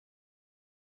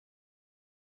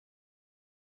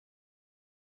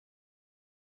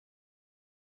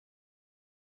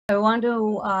I want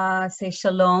to say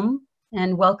shalom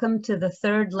and welcome to the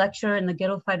third lecture in the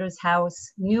Ghetto Fighters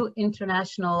House new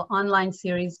international online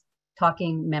series,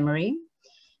 Talking Memory.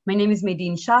 My name is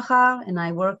Medine Shacha, and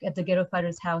I work at the Ghetto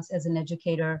Fighters House as an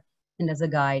educator and as a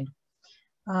guide.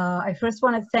 I first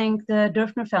want to thank the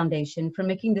Dürfner Foundation for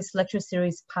making this lecture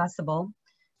series possible,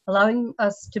 allowing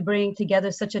us to bring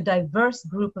together such a diverse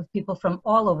group of people from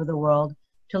all over the world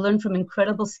to learn from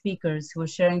incredible speakers who are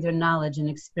sharing their knowledge and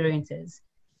experiences.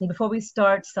 And before we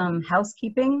start, some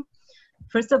housekeeping.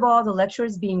 First of all, the lecture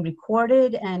is being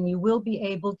recorded and you will be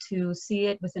able to see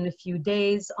it within a few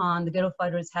days on the Ghetto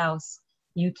Fighters House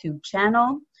YouTube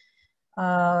channel.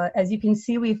 As you can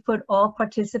see, we've put all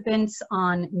participants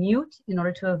on mute in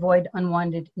order to avoid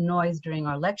unwanted noise during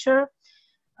our lecture.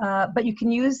 But you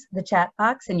can use the chat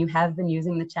box, and you have been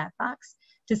using the chat box,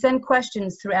 to send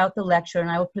questions throughout the lecture,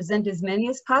 and I will present as many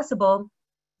as possible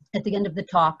at the end of the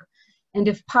talk. And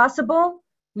if possible,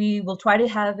 we will try to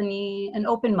have an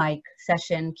open mic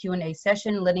session, Q&A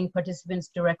session, letting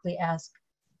participants directly ask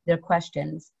their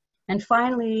questions. And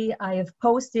finally, I have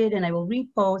posted, and I will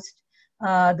repost,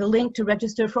 the link to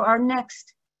register for our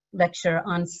next lecture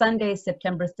on Sunday,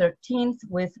 September 13th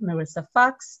with Marissa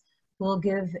Fox, who will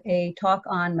give a talk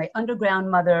on My Underground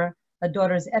Mother, a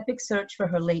daughter's epic search for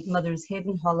her late mother's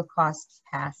hidden Holocaust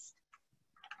past.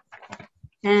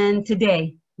 And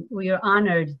today, we are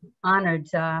honored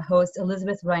to host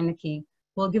Elizabeth Rynecki,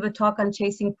 who will give a talk on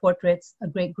Chasing Portraits, a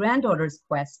great-granddaughter's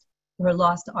quest for her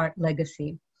lost art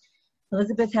legacy.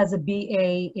 Elizabeth has a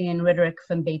BA in rhetoric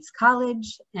from Bates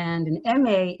College and an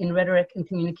MA in rhetoric and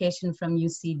communication from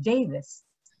UC Davis.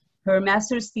 Her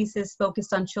master's thesis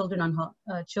focused on children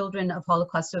of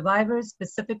Holocaust survivors,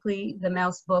 specifically the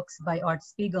Mouse books by Art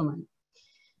Spiegelman.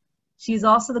 She's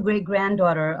also the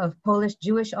great-granddaughter of Polish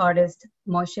Jewish artist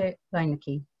Moshe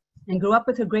Rynecki, and grew up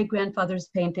with her great-grandfather's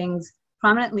paintings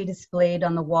prominently displayed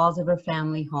on the walls of her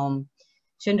family home.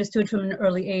 She understood from an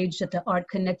early age that the art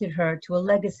connected her to a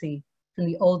legacy from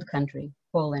the old country,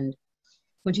 Poland.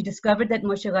 When she discovered that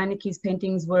Moshe Rynecki's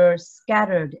paintings were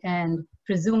scattered and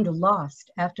presumed lost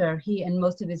after he and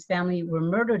most of his family were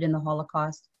murdered in the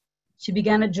Holocaust, she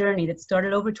began a journey that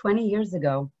started over 20 years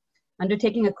ago,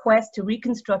 undertaking a quest to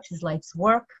reconstruct his life's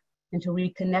work and to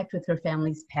reconnect with her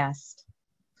family's past.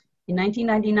 In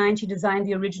 1999, she designed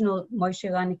the original Moshe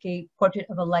Rynecki Portrait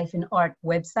of a Life in Art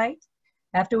website.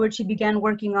 Afterwards, she began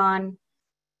working on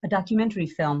a documentary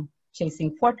film,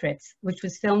 Chasing Portraits, which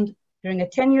was filmed during a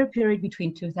 10-year period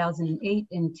between 2008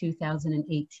 and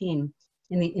 2018.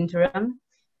 In the interim,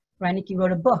 Rynecki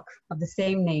wrote a book of the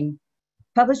same name,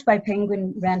 published by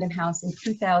Penguin Random House in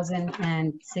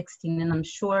 2016. And I'm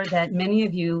sure that many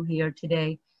of you here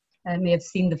today may have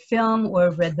seen the film or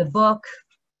have read the book.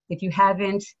 If you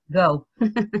haven't, go.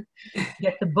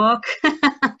 Get the book,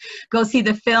 go see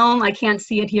the film. I can't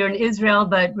see it here in Israel,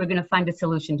 but we're gonna find a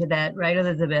solution to that, right,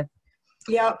 Elizabeth?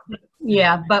 Yep.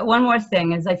 Yeah, but one more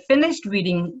thing, as I finished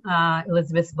reading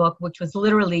Elizabeth's book, which was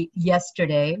literally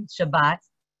yesterday, Shabbat,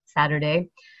 Saturday,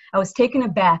 I was taken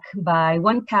aback by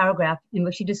one paragraph in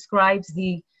which she describes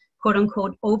the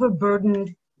quote-unquote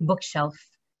overburdened bookshelf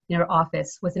in her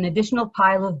office with an additional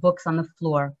pile of books on the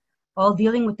floor, all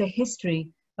dealing with the history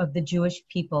of the Jewish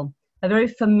people. A very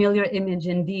familiar image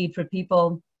indeed for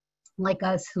people like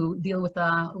us who deal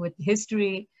with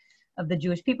history of the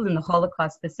Jewish people in the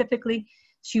Holocaust specifically.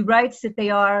 She writes that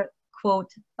they are, quote,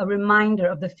 a reminder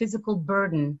of the physical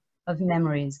burden of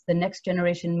memories the next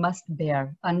generation must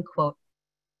bear, unquote.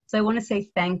 So I want to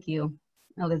say thank you,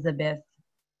 Elizabeth,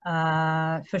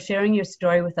 for sharing your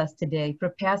story with us today,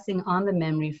 for passing on the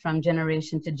memory from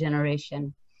generation to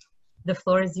generation. The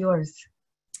floor is yours.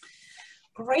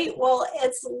 Great. Well,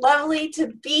 it's lovely to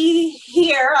be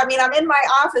here. I mean, I'm in my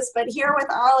office, but here with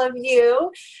all of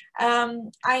you.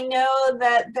 I know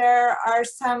that there are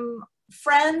some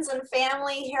friends and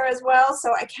family here as well,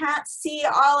 so I can't see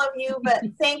all of you, but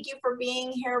thank you for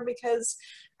being here, because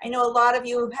I know a lot of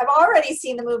you have already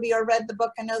seen the movie or read the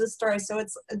book and know the story, so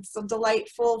it's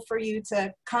delightful for you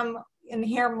to come and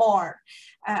hear more.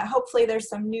 Hopefully there's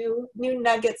some new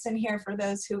nuggets in here for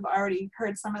those who've already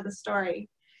heard some of the story.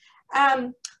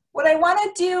 What I want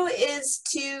to do is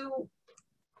to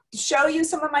show you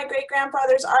some of my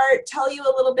great-grandfather's art, tell you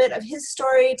a little bit of his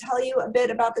story, tell you a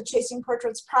bit about the Chasing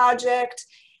Portraits project,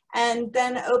 and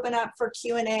then open up for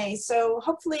Q&A. So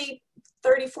hopefully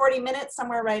 30, 40 minutes,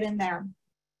 somewhere right in there.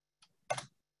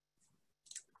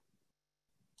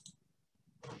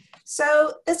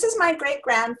 So this is my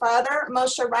great-grandfather,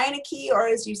 Moshe Rynecki, or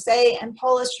as you say in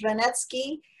Polish,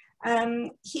 Rynecki.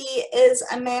 He is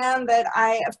a man that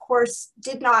I, of course,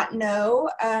 did not know.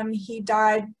 He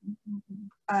died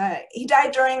he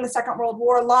died during the Second World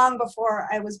War, long before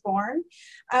I was born.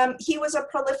 He was a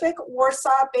prolific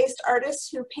Warsaw-based artist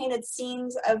who painted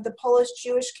scenes of the Polish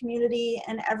Jewish community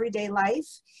and everyday life.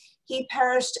 He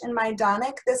perished in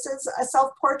Majdanek. This is a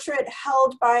self-portrait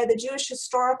held by the Jewish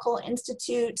Historical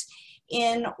Institute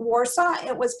in Warsaw.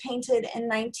 It was painted in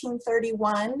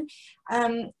 1931.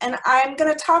 And I'm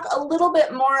going to talk a little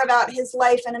bit more about his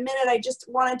life in a minute. I just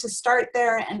wanted to start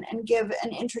there and give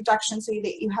an introduction so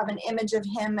that you have an image of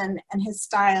him and his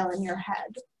style in your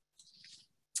head.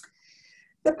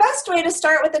 The best way to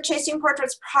start with the Chasing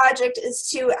Portraits project is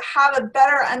to have a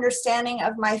better understanding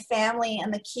of my family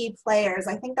and the key players.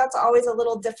 I think that's always a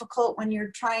little difficult when you're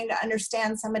trying to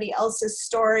understand somebody else's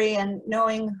story and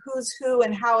knowing who's who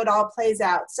and how it all plays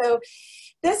out. So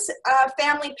this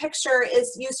family picture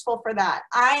is useful for that.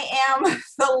 I am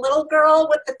the little girl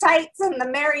with the tights and the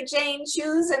Mary Jane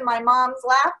shoes in my mom's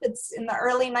lap. It's in the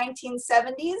early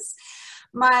 1970s.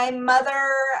 My mother,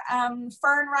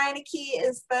 Fern Rynecki,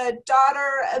 is the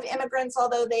daughter of immigrants,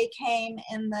 although they came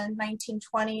in the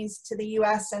 1920s to the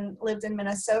US and lived in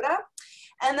Minnesota.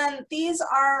 And then these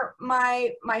are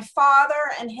my father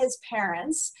and his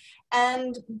parents.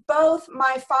 And both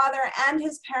my father and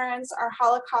his parents are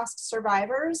Holocaust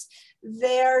survivors.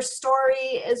 Their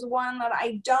story is one that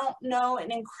I don't know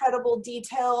in incredible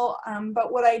detail,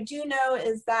 but what I do know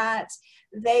is that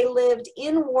they lived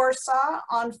in Warsaw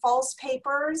on false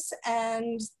papers,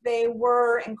 and they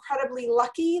were incredibly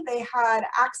lucky. They had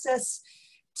access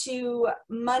to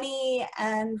money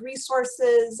and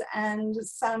resources and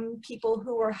some people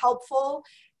who were helpful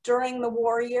during the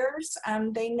war years.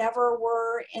 They never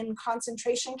were in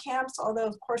concentration camps, although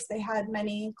of course they had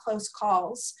many close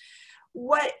calls.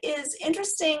 What is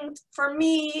interesting for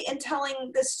me in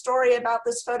telling this story about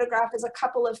this photograph is a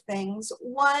couple of things.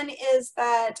 One is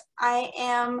that I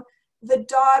am the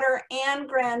daughter and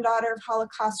granddaughter of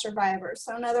Holocaust survivors.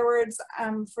 So in other words,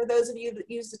 for those of you that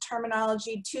use the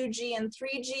terminology 2G and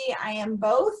 3G, I am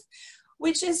both,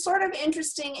 which is sort of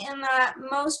interesting in that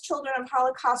most children of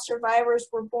Holocaust survivors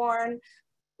were born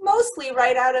mostly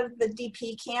right out of the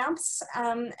DP camps.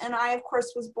 And I, of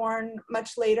course, was born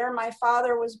much later. My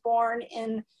father was born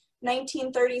in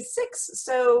 1936.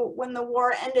 So when the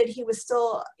war ended, he was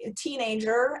still a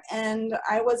teenager, and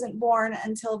I wasn't born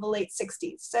until the late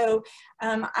 60s. So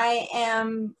I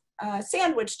am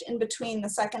sandwiched in between the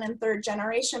second and third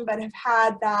generation, but have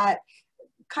had that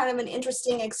kind of an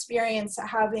interesting experience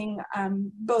having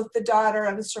both the daughter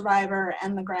of a survivor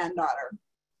and the granddaughter.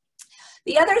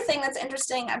 The other thing that's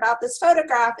interesting about this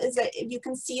photograph is that you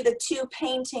can see the two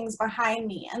paintings behind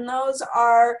me, and those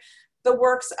are the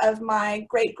works of my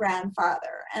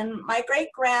great-grandfather. And my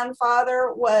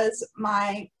great-grandfather was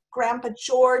my Grandpa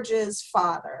George's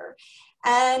father.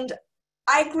 And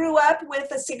I grew up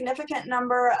with a significant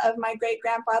number of my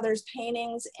great-grandfather's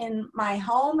paintings in my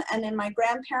home and in my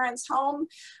grandparents' home.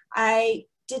 I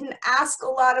didn't ask a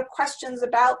lot of questions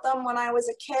about them when I was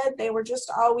a kid. They were just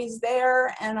always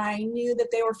there, and I knew that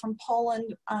they were from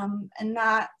Poland and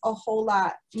not a whole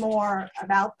lot more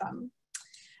about them.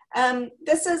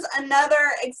 This is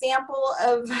another example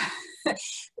of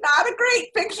not a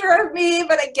great picture of me,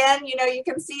 but again, you know, you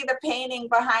can see the painting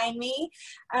behind me.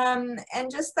 And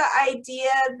just the idea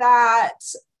that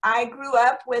I grew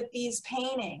up with these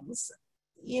paintings.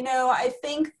 You know, I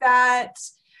think that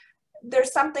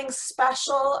there's something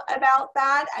special about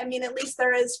that. I mean, at least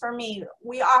there is for me.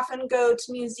 We often go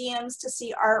to museums to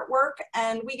see artwork,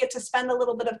 and we get to spend a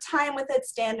little bit of time with it,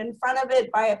 stand in front of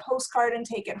it, buy a postcard and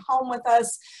take it home with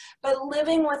us. But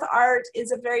living with art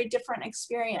is a very different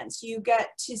experience. You get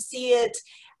to see it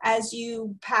as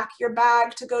you pack your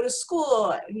bag to go to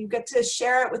school. You get to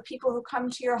share it with people who come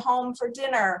to your home for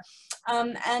dinner.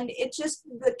 And it just,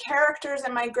 the characters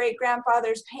in my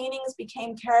great-grandfather's paintings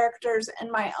became characters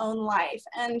in my own life.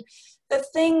 And the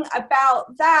thing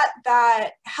about that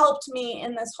that helped me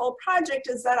in this whole project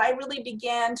is that I really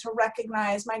began to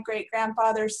recognize my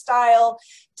great-grandfather's style,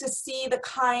 to see the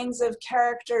kinds of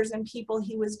characters and people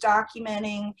he was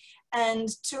documenting, and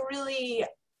to really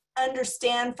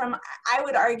understand from, I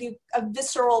would argue, a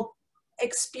visceral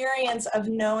experience of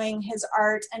knowing his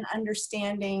art and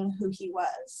understanding who he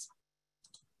was.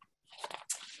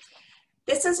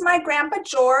 This is my Grandpa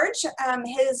George.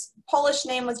 His Polish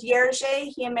name was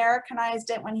Jerzy. He Americanized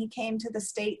it when he came to the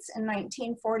States in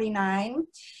 1949.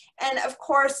 And of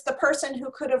course, the person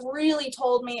who could have really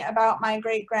told me about my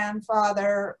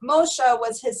great-grandfather, Moshe,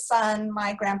 was his son,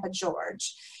 my Grandpa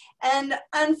George. And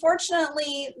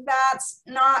unfortunately, that's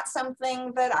not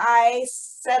something that I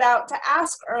set out to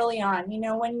ask early on. You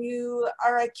know, when you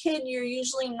are a kid, you're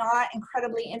usually not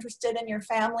incredibly interested in your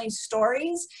family's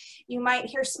stories. You might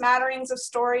hear smatterings of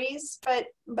stories, but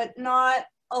not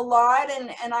a lot,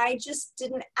 and I just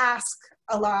didn't ask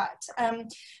a lot.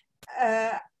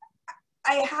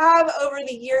 I have over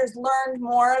the years learned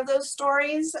more of those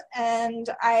stories, and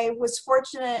I was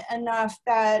fortunate enough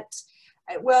that,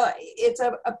 well, it's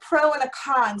a pro and a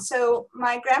con. So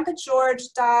my grandpa George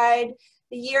died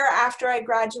the year after I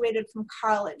graduated from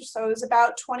college. So I was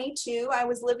about 22. I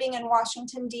was living in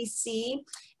Washington, D.C.,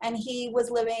 and he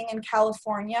was living in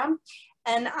California.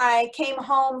 And I came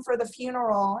home for the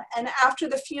funeral. And after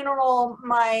the funeral,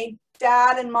 my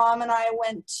dad and mom and I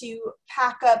went to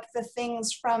pack up the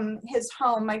things from his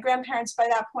home. My grandparents by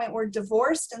that point were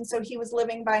divorced, and so he was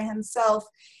living by himself.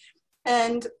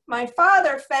 And my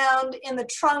father found in the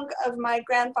trunk of my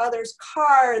grandfather's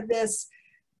car this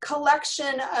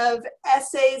collection of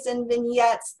essays and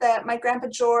vignettes that my grandpa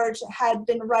George had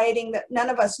been writing that none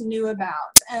of us knew about.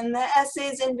 And the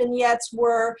essays and vignettes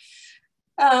were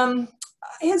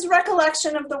his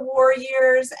recollection of the war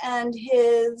years and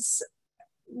his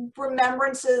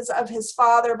remembrances of his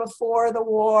father before the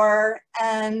war,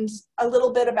 and a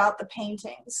little bit about the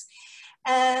paintings.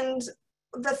 And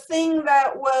the thing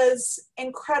that was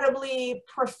incredibly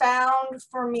profound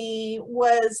for me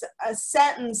was a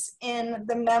sentence in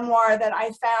the memoir that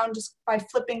I found just by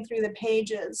flipping through the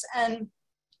pages. And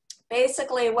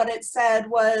basically what it said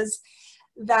was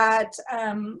that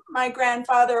my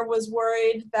grandfather was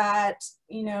worried that,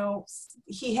 you know,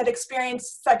 he had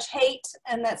experienced such hate,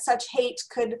 and that such hate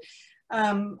could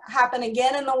happen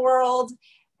again in the world,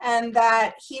 and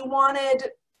that he wanted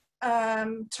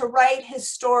to write his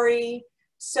story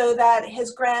so that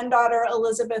his granddaughter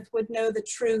Elizabeth would know the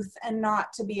truth and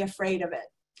not to be afraid of it.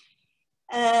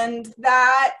 And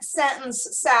that sentence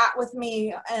sat with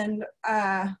me and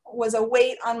was a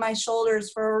weight on my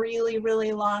shoulders for a really,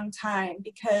 really long time,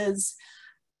 because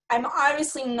I'm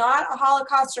obviously not a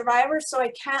Holocaust survivor, so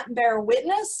I can't bear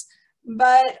witness,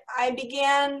 but I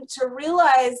began to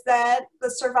realize that the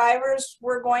survivors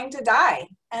were going to die,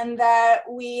 and that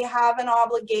we have an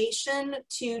obligation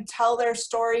to tell their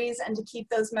stories and to keep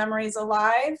those memories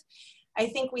alive. I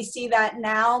think we see that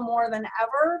now more than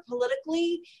ever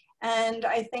politically. And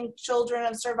I think children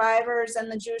of survivors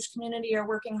and the Jewish community are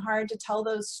working hard to tell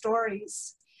those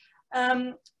stories.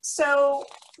 So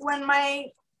when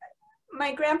my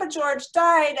grandpa George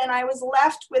died, and I was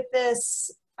left with this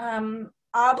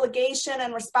obligation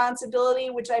and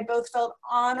responsibility, which I both felt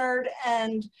honored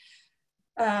and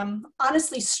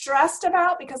honestly stressed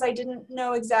about, because I didn't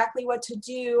know exactly what to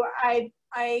do.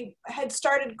 I had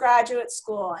started graduate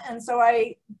school, and so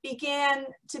I began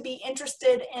to be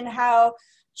interested in how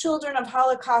children of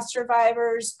Holocaust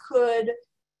survivors could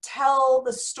tell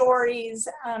the stories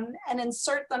and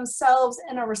insert themselves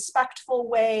in a respectful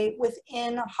way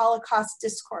within Holocaust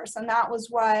discourse. And that was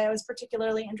why I was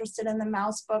particularly interested in the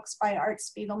Mouse books by Art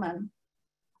Spiegelman.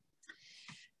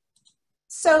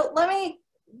 So let me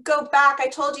go back. I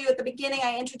told you at the beginning,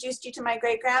 I introduced you to my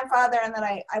great-grandfather, and that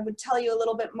I would tell you a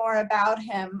little bit more about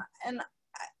him. And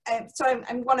so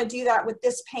I'm going to do that with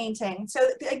this painting. So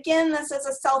again, this is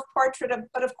a self-portrait,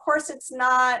 but of course it's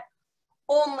not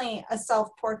only a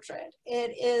self-portrait.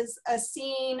 It is a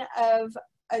scene of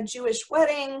a Jewish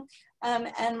wedding,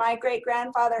 and my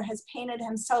great-grandfather has painted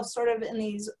himself sort of in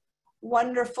these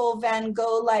wonderful Van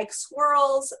Gogh-like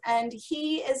swirls, and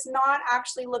he is not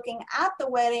actually looking at the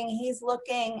wedding, he's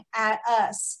looking at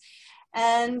us.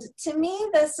 And to me,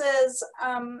 this is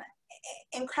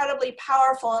incredibly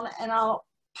powerful, and I'll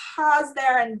pause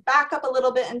there and back up a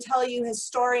little bit and tell you his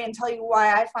story and tell you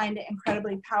why I find it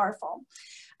incredibly powerful.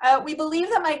 We believe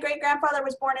that my great-grandfather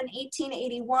was born in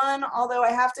 1881, although I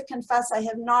have to confess I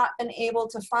have not been able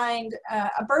to find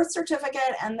a birth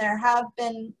certificate, and there have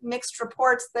been mixed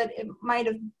reports that it might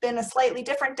have been a slightly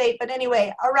different date, but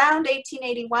anyway, around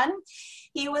 1881.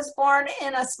 He was born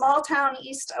in a small town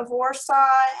east of Warsaw,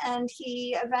 and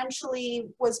he eventually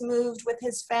was moved with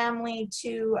his family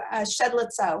to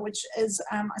Siedlce, which is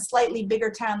a slightly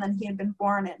bigger town than he had been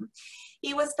born in.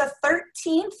 He was the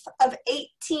 13th of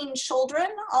 18 children,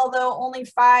 although only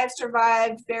 5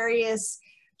 survived various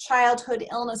childhood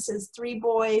illnesses, 3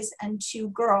 boys and 2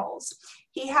 girls.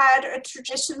 He had a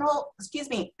traditional, excuse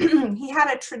me, he had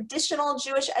a traditional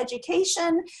Jewish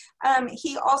education.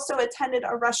 He also attended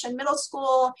a Russian middle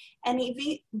school, and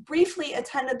he briefly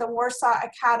attended the Warsaw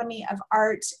Academy of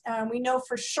Art. We know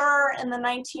for sure in the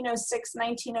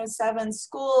 1906-1907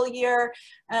 school year,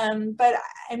 but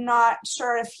I'm not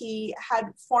sure if he had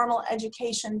formal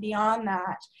education beyond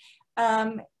that.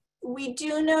 We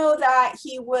do know that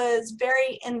he was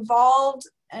very involved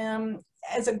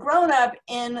as a grown-up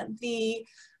in the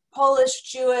Polish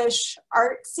Jewish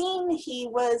art scene. He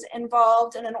was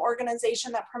involved in an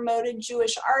organization that promoted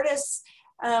Jewish artists,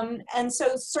 and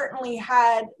so certainly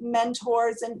had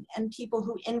mentors and people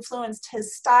who influenced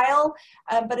his style.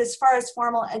 But as far as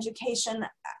formal education,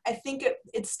 I think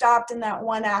it stopped in that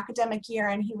one academic year,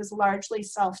 and he was largely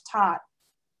self-taught.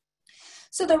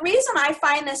 So the reason I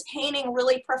find this painting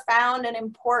really profound and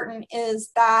important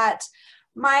is that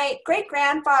my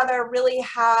great-grandfather really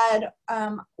had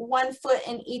one foot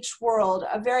in each world,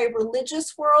 a very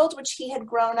religious world, which he had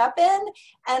grown up in,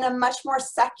 and a much more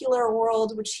secular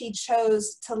world, which he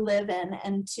chose to live in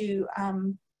and to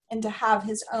have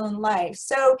his own life.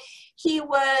 So he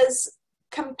was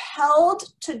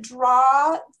compelled to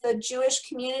draw the Jewish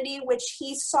community, which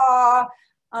he saw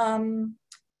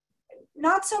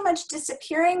not so much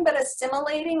disappearing, but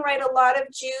assimilating, right? A lot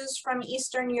of Jews from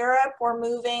Eastern Europe were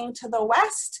moving to the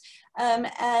West, and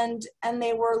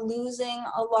they were losing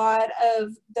a lot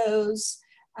of those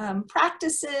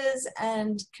practices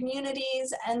and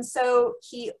communities. And so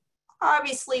he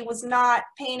obviously was not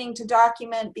painting to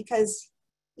document because,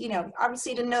 you know,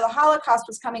 obviously didn't know the Holocaust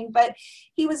was coming, but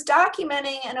he was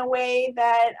documenting in a way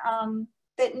that,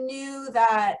 that knew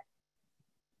that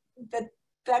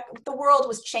the world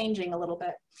was changing a little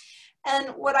bit. And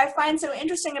what I find so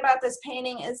interesting about this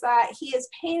painting is that he has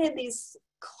painted these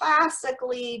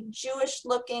classically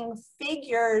Jewish-looking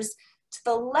figures to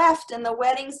the left in the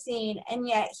wedding scene, and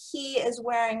yet he is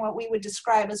wearing what we would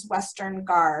describe as Western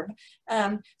garb.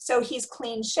 So he's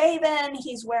clean shaven,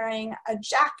 he's wearing a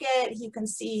jacket, you can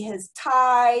see his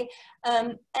tie,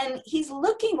 and he's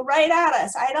looking right at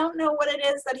us. I don't know what it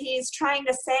is that he's trying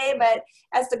to say, but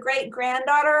as the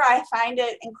great-granddaughter, I find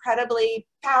it incredibly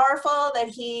powerful that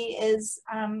he is,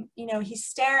 you know, he's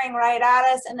staring right at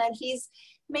us, and that he's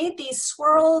made these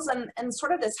swirls and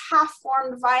sort of this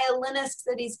half-formed violinist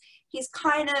that he's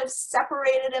kind of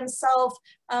separated himself,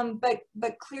 but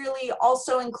clearly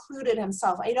also included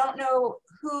himself. I don't know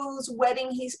whose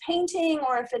wedding he's painting,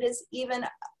 or if it is even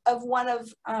of one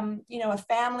of, you know, a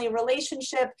family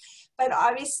relationship, but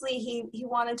obviously he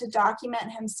wanted to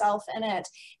document himself in it.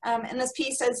 And this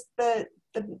piece, as the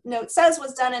note says,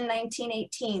 was done in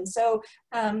 1918. So,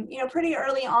 you know, pretty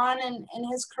early on in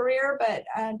his career, but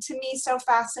to me, so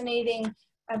fascinating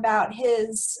about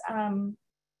his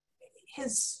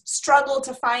struggle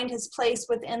to find his place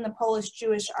within the Polish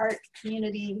Jewish art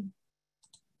community.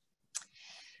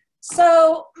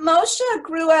 So Moshe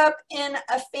grew up in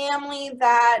a family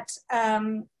that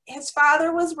his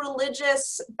father was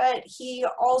religious, but he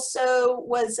also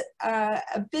was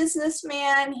a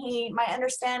businessman. My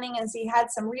understanding is he had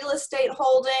some real estate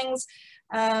holdings,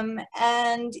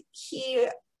 and he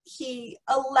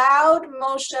allowed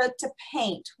Moshe to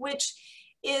paint, which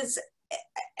is,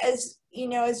 as you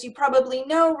know, as you probably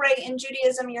know, right, in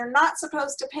Judaism, you're not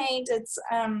supposed to paint. It's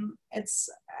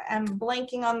I'm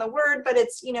blanking on the word, but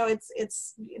it's, you know,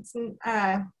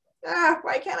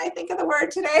 why can't I think of the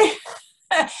word today?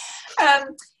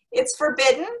 It's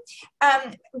forbidden,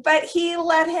 but he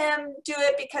let him do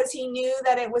it because he knew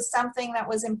that it was something that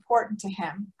was important to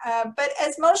him. But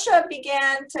as Moshe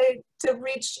began to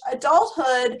reach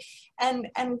adulthood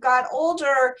and got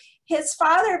older, his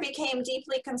father became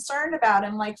deeply concerned about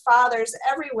him, like fathers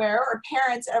everywhere, or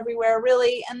parents everywhere,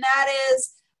 really, and that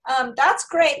is, that's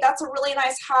great, that's a really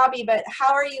nice hobby, but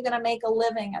how are you going to make a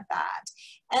living at that?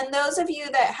 And those of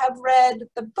you that have read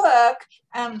the book,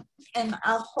 and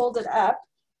I'll hold it up,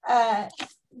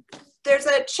 there's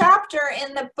a chapter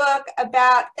in the book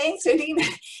about, thanks, Udine.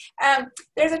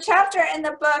 There's a chapter in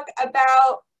the book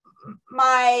about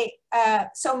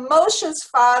so Moshe's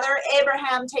father,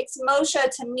 Abraham, takes Moshe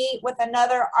to meet with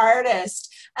another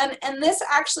artist. And this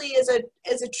actually is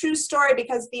a true story,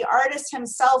 because the artist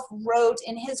himself wrote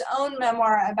in his own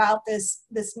memoir about this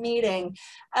meeting.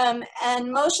 And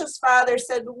Moshe's father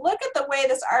said, look at the way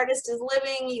this artist is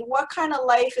living. What kind of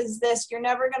life is this? You're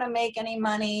never going to make any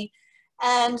money.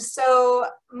 And so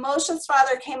Moshe's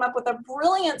father came up with a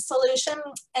brilliant solution,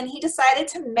 and he decided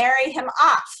to marry him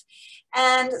off.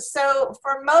 And so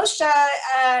for Moshe,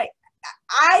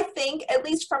 I think, at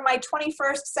least from my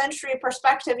 21st century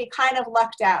perspective, he kind of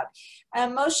lucked out.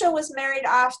 Moshe was married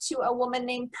off to a woman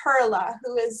named Perla,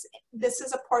 this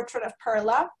is a portrait of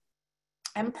Perla.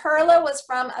 And Perla was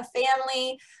from a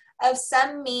family of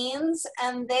some means,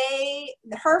 and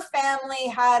her family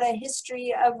had a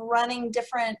history of running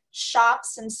different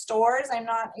shops and stores. I'm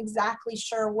not exactly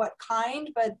sure what kind,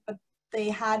 but they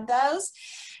had those.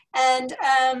 And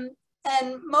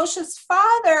Moshe's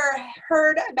father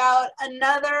heard about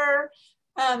another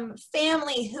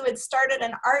family who had started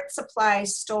an art supply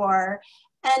store,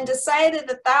 and decided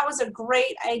that that was a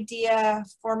great idea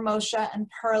for Moshe and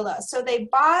Perla. So they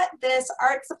bought this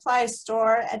art supply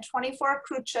store at 24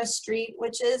 Krucha Street,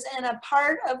 which is in a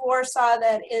part of Warsaw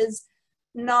that is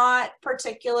not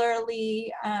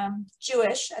particularly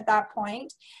Jewish at that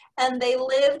point. And they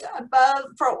lived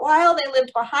for a while they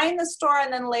lived behind the store,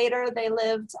 and then later they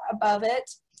lived above it.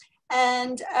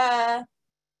 And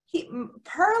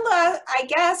Perla, I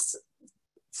guess,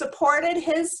 supported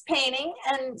his painting,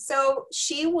 and so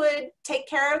she would take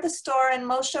care of the store, and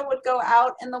Moshe would go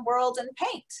out in the world and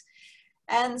paint.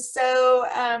 And so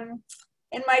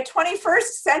in my 21st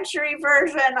century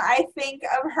version, I think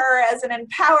of her as an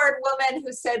empowered woman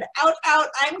who said, out,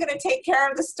 I'm going to take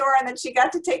care of the store, and then she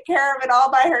got to take care of it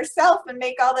all by herself and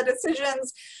make all the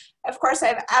decisions. Of course, I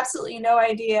have absolutely no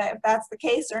idea if that's the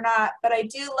case or not, but I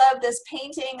do love this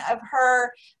painting of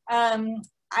her.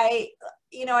 I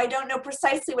don't know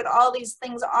precisely what all these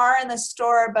things are in the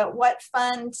store, but what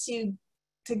fun to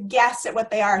guess at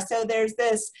what they are. So there's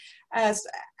this, I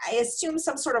assume,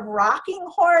 some sort of rocking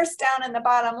horse down in the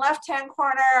bottom left-hand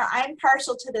corner. I'm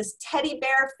partial to this teddy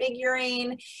bear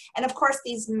figurine. And of course,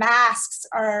 these masks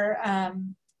are,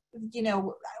 I'm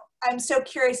so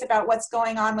curious about what's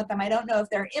going on with them. I don't know if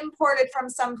they're imported from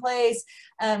someplace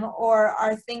or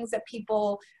are things that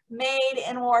people made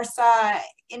in Warsaw.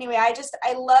 Anyway, I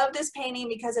love this painting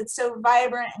because it's so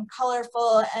vibrant and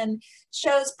colorful and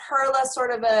shows Perla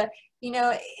sort of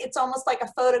it's almost like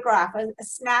a photograph, a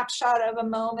snapshot of a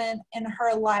moment in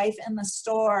her life in the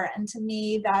store. And to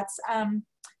me, that's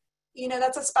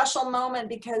a special moment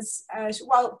because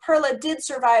while Perla did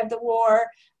survive the war,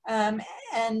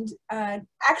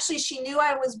 actually she knew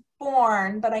I was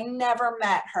born, but I never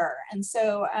met her. And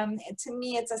so to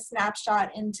me, it's a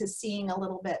snapshot into seeing a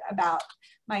little bit about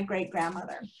my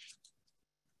great-grandmother.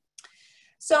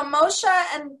 So Moshe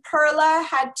and Perla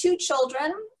had 2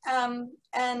 children,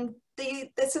 and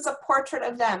this is a portrait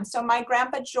of them. So my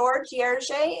grandpa George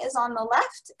Jerzy is on the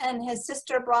left, and his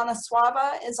sister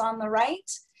Bronisława is on the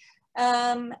right.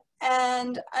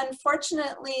 And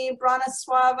unfortunately,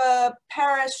 Bronisława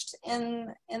perished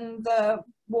in the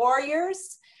war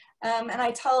years. And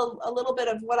I tell a little bit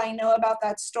of what I know about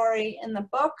that story in the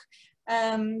book.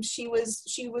 She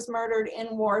was murdered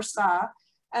in Warsaw.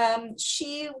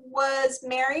 She was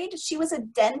married. She was a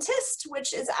dentist,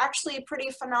 which is actually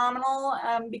pretty phenomenal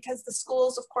because the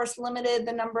schools, of course, limited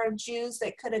the number of Jews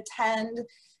that could attend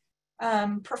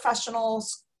professional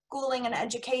schooling and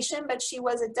education, but she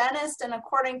was a dentist, and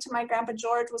according to my grandpa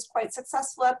George, was quite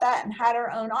successful at that and had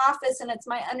her own office. And it's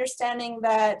my understanding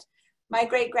that my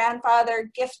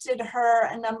great-grandfather gifted her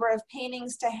a number of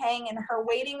paintings to hang in her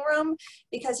waiting room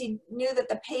because he knew that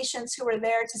the patients who were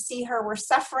there to see her were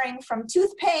suffering from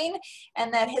tooth pain,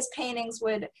 and that his paintings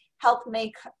would help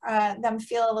make them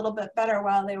feel a little bit better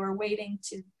while they were waiting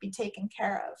to be taken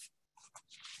care of.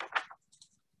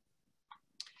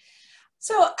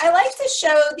 So I like to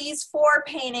show these 4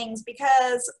 paintings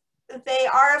because they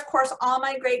are, of course, all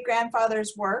my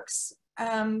great-grandfather's works.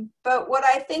 But what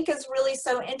I think is really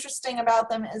so interesting about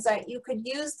them is that you could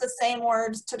use the same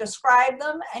words to describe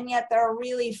them, and yet there are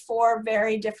really 4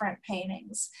 very different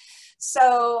paintings.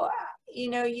 So,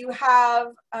 you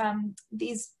have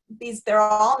these, they're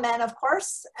all men, of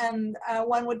course, and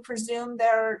one would presume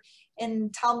they're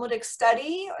in Talmudic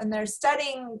study, and they're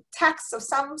studying texts of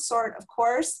some sort, of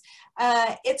course.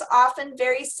 It's often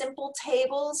very simple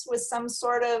tables with some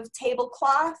sort of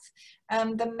tablecloth.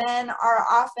 The men are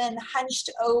often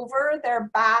hunched over. Their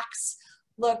backs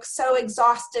look so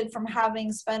exhausted from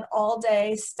having spent all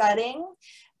day studying.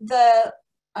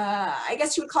 I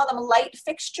guess you would call them light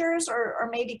fixtures or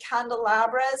maybe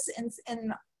candelabras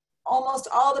in almost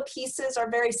all the pieces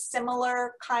are very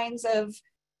similar kinds of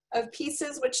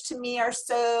pieces, which to me are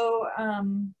so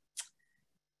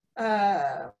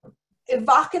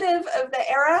evocative of the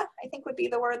era, I think would be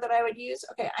the word that I would use.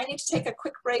 Okay, I need to take a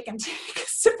quick break and take a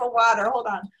sip of water. Hold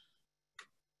on.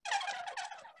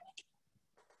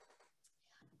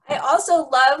 I also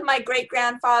love my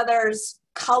great-grandfather's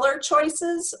color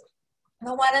choices.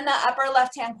 The one in the upper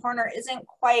left-hand corner isn't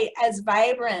quite as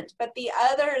vibrant, but the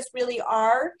others really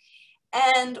are.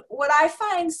 And what I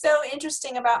find so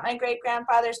interesting about my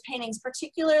great-grandfather's paintings,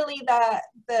 particularly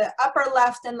the upper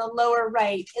left and the lower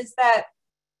right, is that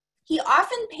he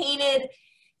often painted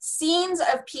scenes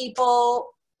of people,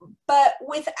 but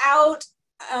without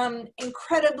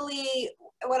incredibly,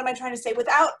 what am I trying to say,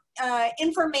 without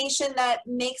information that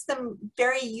makes them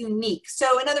very unique.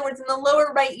 So in other words, in the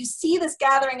lower right, you see this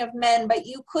gathering of men, but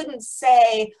you couldn't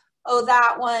say, oh,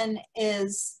 that one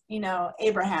is, you know,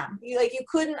 Abraham. You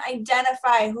couldn't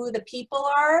identify who the people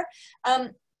are.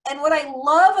 And what I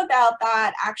love about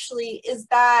that actually is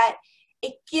that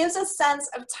it gives a sense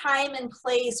of time and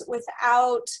place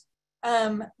without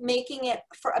making it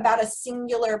about a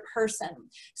singular person.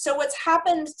 So what's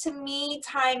happened to me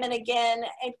time and again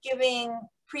at giving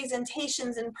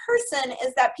presentations in person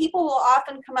is that people will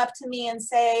often come up to me and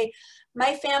say,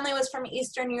 my family was from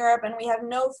Eastern Europe and we have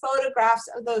no photographs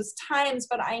of those times,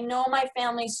 but I know my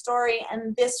family's story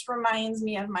and this reminds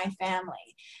me of my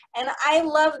family. And I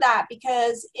love that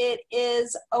because it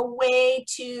is a way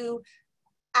to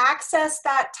access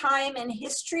that time in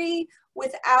history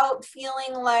without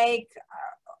feeling like,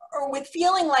 or with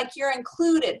feeling like you're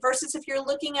included, versus if you're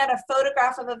looking at a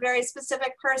photograph of a very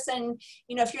specific person,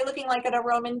 you know, if you're looking like at a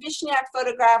Roman Vishniac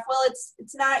photograph, well,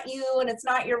 it's not you and it's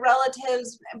not your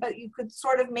relatives, but you could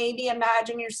sort of maybe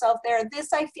imagine yourself there.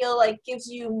 This, I feel like, gives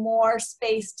you more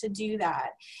space to do that.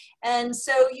 And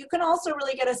so you can also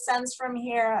really get a sense from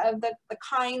here of the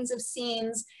kinds of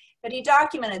scenes that he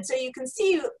documented. So you can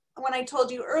see, when I told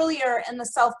you earlier in the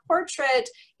self-portrait,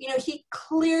 you know, he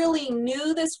clearly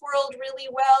knew this world really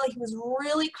well. He was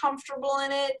really comfortable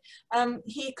in it.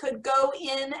 He could go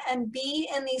in and be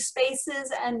in these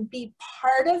spaces and be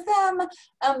part of them,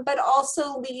 but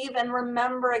also leave and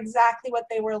remember exactly what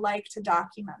they were like to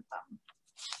document them.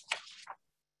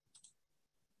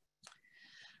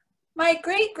 My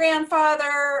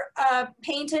great-grandfather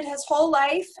painted his whole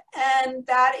life, and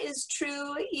that is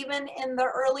true even in the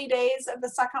early days of the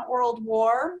Second World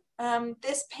War.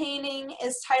 This painting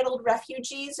is titled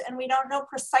Refugees, and we don't know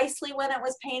precisely when it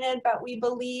was painted, but we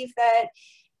believe that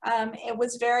it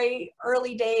was very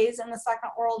early days in the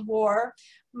Second World War.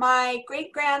 My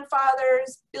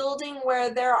great-grandfather's building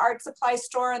where their art supply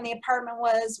store and the apartment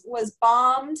was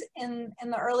bombed in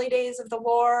the early days of the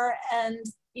war, and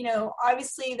you know,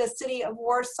 obviously the city of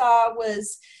Warsaw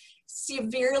was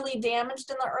severely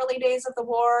damaged in the early days of the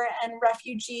war, and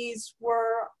refugees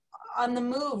were on the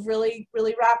move really,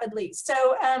 really rapidly.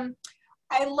 So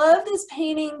I love this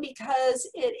painting because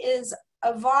it is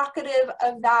evocative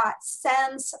of that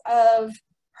sense of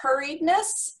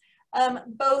hurriedness,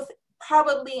 both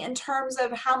probably in terms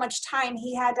of how much time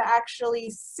he had to actually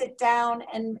sit down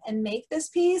and make this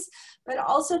piece, but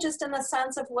also just in the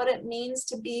sense of what it means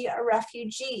to be a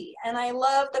refugee. And I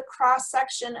love the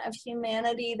cross-section of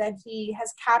humanity that he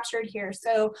has captured here.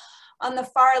 So on the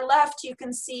far left, you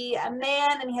can see a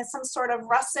man and he has some sort of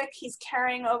russack he's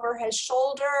carrying over his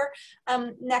shoulder.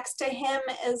 Next to him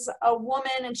is a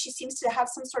woman, and she seems to have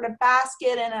some sort of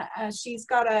basket, and she's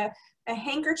got a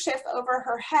handkerchief over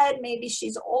her head. Maybe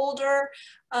she's older.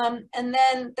 And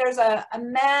then there's a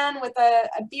man with a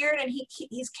beard, and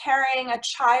he's carrying a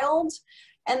child.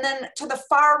 And then to the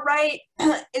far right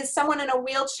is someone in a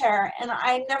wheelchair. And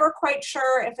I'm never quite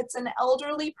sure if it's an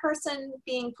elderly person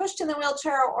being pushed in the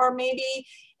wheelchair, or maybe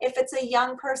if it's a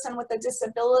young person with a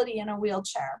disability in a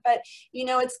wheelchair. But, you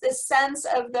know, it's this sense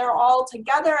of they're all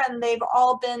together and they've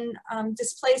all been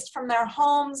displaced from their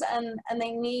homes, and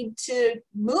they need to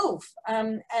move.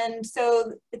 And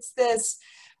so it's this,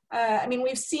 I mean,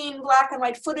 we've seen black and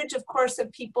white footage, of course, of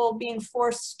people being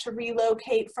forced to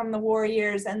relocate from the war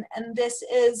years. And this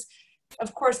is,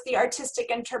 of course, the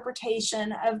artistic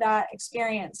interpretation of that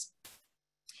experience.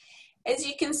 As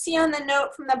you can see on the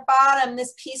note from the bottom,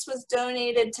 this piece was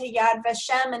donated to Yad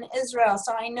Vashem in Israel.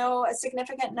 So I know a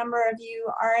significant number of you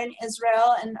are in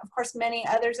Israel, and of course many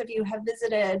others of you have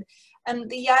visited.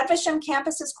 The Yad Vashem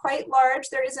campus is quite large.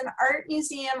 There is an art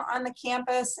museum on the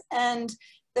campus, and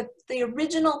the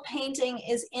original painting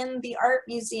is in the art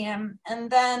museum.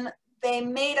 And then they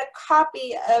made a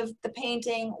copy of the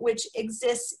painting which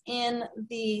exists in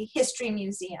the history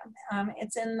museum.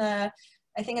 It's in the,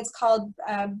 I think it's called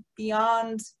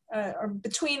Beyond or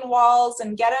Between Walls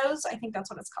and Ghettos. I think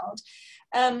that's what it's called.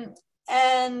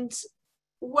 And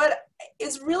what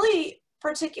is really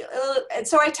particular,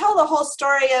 so I tell the whole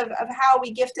story of how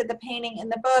we gifted the painting in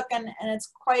the book, and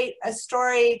it's quite a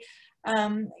story.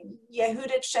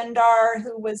 Yehudit Shendar,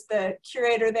 who was the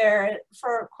curator there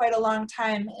for quite a long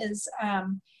time, is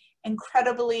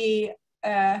incredibly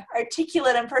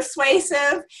articulate and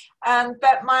persuasive,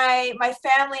 but my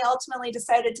family ultimately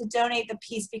decided to donate the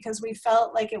piece because we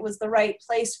felt like it was the right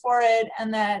place for it,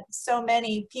 and that so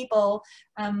many people,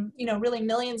 you know, really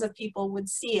millions of people would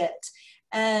see it.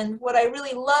 And what I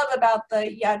really love about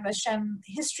the Yad Vashem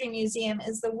History Museum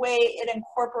is the way it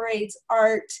incorporates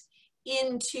art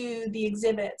into the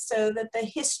exhibit, so that the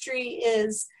history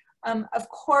is, of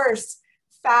course,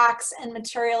 facts and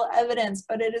material evidence,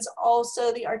 but it is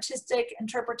also the artistic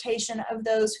interpretation of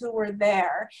those who were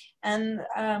there. And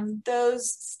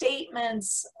those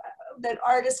statements that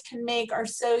artists can make are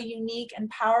so unique and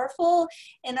powerful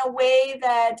in a way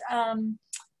that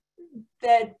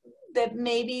that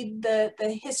maybe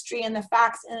the history and the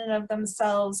facts in and of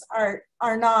themselves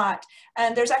are not.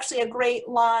 And there's actually a great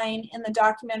line in the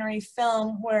documentary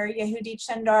film where Yehudi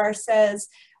Chandar says,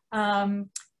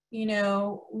 you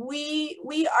know,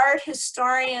 we art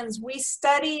historians, we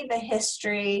study the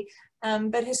history,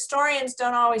 but historians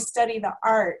don't always study the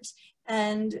art.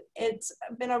 And it's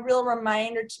been a real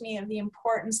reminder to me of the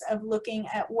importance of looking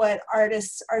at what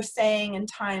artists are saying in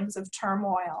times of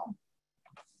turmoil.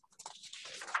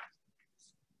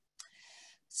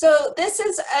 So this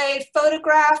is a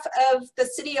photograph of the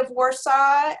city of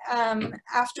Warsaw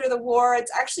after the war.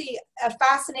 It's actually a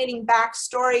fascinating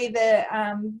backstory.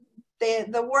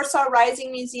 The Warsaw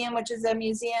Rising Museum, which is a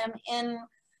museum in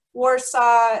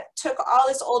Warsaw, took all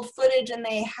this old footage, and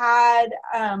they had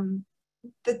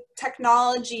the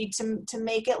technology to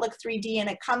make it look 3D, and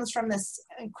it comes from this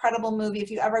incredible movie.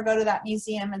 If you ever go to that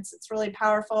museum, it's really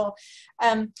powerful.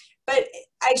 But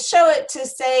I show it to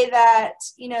say that,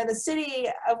 you know, the city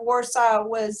of Warsaw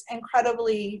was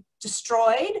incredibly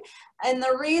destroyed. And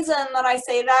the reason that I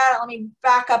say that, let me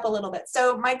back up a little bit.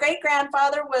 So my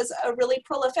great-grandfather was a really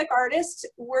prolific artist.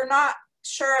 We're not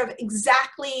sure of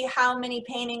exactly how many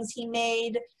paintings he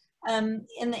made in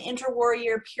the interwar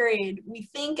year period. We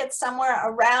think it's somewhere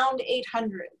around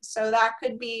 800. So that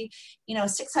could be, you know,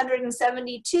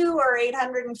 672 or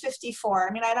 854.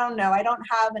 I mean, I don't know. I don't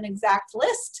have an exact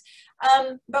list,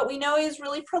 but we know he's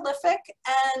really prolific.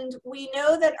 And we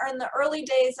know that in the early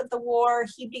days of the war,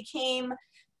 he became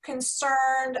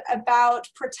concerned about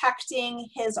protecting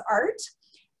his art.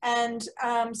 And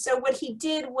so what he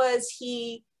did was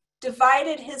he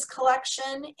divided his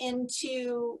collection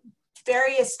into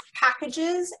various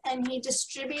packages, and he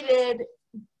distributed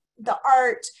the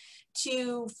art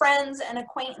to friends and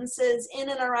acquaintances in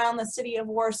and around the city of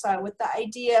Warsaw, with the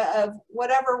idea of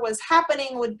whatever was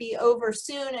happening would be over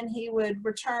soon, and he would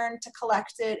return to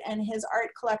collect it, and his art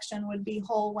collection would be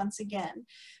whole once again.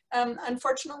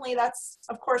 Unfortunately, that's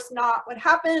of course not what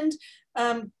happened.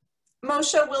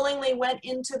 Moshe willingly went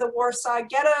into the Warsaw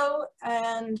Ghetto,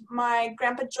 and my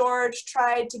grandpa George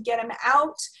tried to get him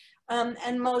out.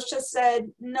 And Moshe said,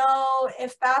 no,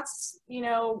 if that's, you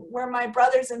know, where my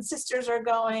brothers and sisters are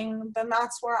going, then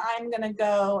that's where I'm going to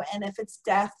go. And if it's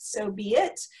death, so be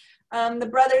it. The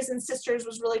brothers and sisters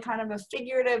was really kind of a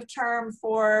figurative term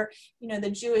for, you know,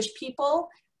 the Jewish people.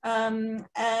 And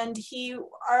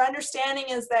our understanding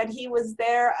is that he was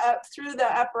there up through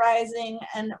the uprising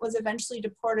and was eventually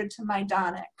deported to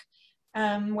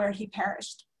Majdanek, where he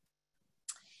perished.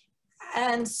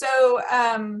 And so,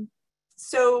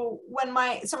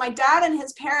 my dad and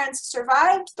his parents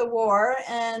survived the war,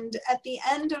 and at the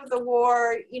end of the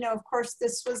war, you know, of course,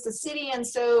 this was the city, and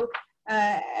so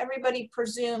everybody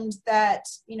presumed that,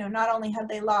 you know, not only had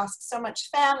they lost so much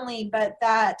family, but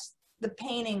that the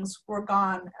paintings were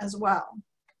gone as well.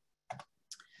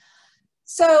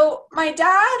 So my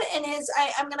dad and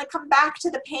I'm going to come back to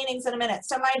the paintings in a minute.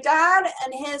 So my dad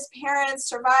and his parents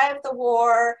survived the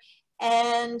war,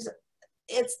 and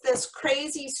it's this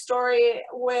crazy story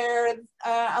where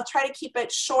I'll try to keep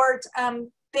it short.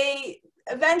 They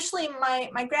eventually,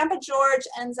 my grandpa George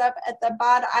ends up at the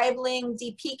Bad Aibling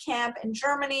DP camp in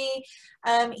Germany.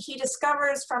 He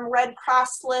discovers from Red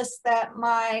Cross lists that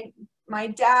my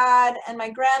dad and my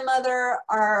grandmother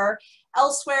are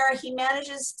elsewhere. He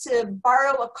manages to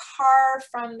borrow a car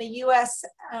from the US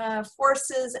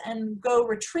forces and go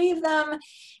retrieve them.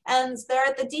 And they're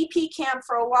at the DP camp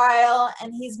for a while,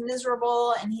 and he's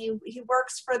miserable, and he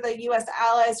works for the US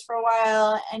allies for a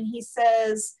while, and he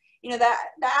says, you know, that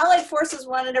the Allied forces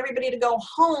wanted everybody to go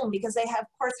home because they have,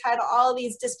 of course, had all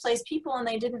these displaced people, and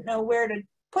they didn't know where to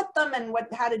put them and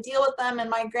how to deal with them. And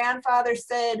my grandfather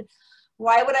said,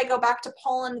 why would I go back to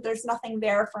Poland? There's nothing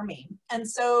there for me. And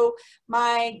so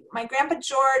my grandpa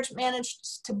George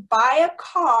managed to buy a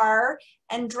car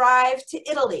and drive to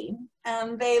Italy.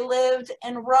 They lived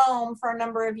in Rome for a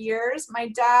number of years. My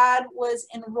dad was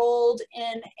enrolled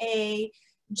in a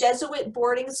Jesuit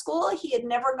boarding school. He had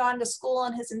never gone to school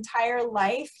in his entire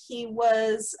life. He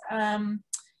was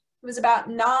about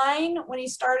 9 when he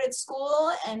started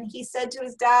school, and he said to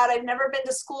his dad, "I've never been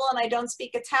to school and I don't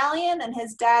speak Italian." And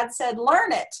his dad said,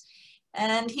 "Learn it."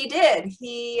 And he did.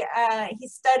 He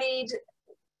studied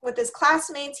with his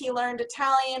classmates, he learned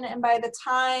Italian, and by the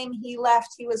time he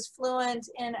left, he was fluent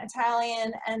in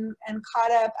Italian and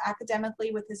caught up academically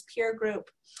with his peer group.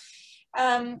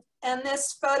 And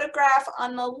this photograph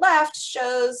on the left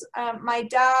shows my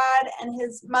dad and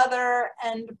his mother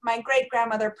and my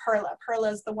great-grandmother Perla.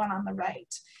 Perla is the one on the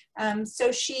right.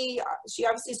 So she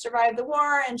obviously survived the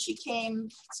war, and she came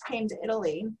to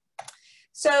Italy.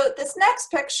 So this next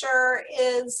picture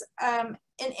is an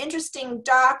interesting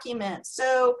document.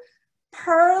 So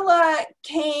Perla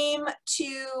came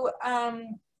to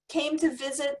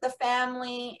visit the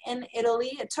family in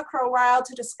Italy. It took her a while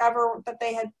to discover that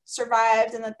they had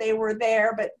survived and that they were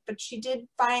there, but she did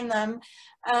find them.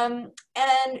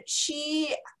 And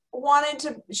she wanted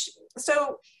to,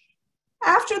 so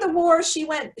after the war, she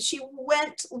went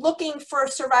looking for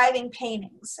surviving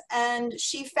paintings, and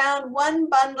she found one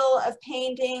bundle of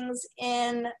paintings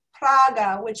in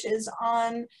Praga, which is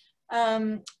on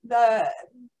the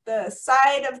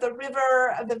side of the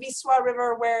river, of the Wisła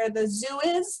River, where the zoo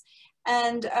is,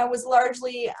 and was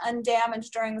largely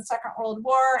undamaged during the Second World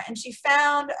War. And she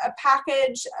found a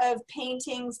package of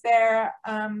paintings there,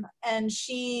 and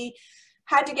she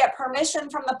had to get permission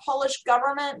from the Polish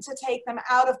government to take them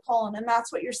out of Poland. And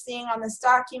that's what you're seeing on this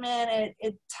document.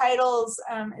 It titles,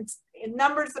 it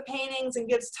numbers the paintings and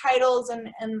gives titles,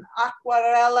 and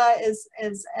aquarella is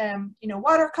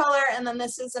watercolor. And then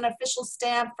this is an official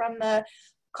stamp from the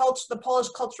Polish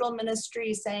Cultural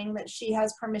Ministry saying that she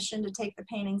has permission to take the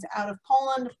paintings out of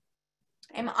Poland.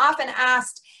 I'm often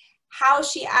asked how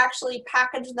she actually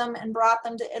packaged them and brought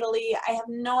them to Italy. I have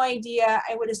no idea.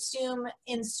 I would assume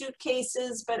in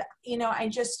suitcases, but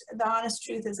the honest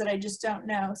truth is that I just don't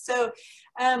know. So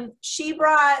she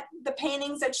brought the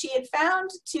paintings that she had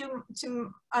found to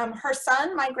her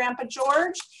son, my grandpa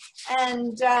George,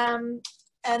 and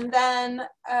then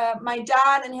my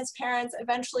dad and his parents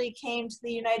eventually came to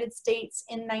the United States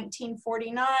in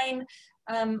 1949.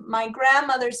 My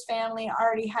grandmother's family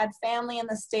already had family in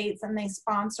the States, and they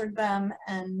sponsored them.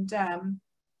 And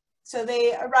so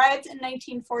they arrived in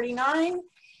 1949.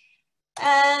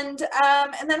 And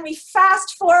then we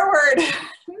fast forward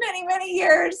many, many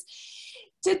years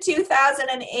to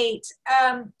 2008.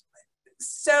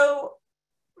 So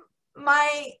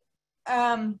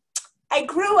I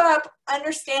grew up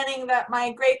understanding that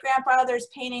my great-grandfather's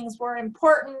paintings were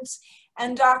important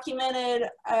and documented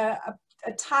a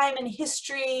time in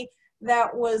history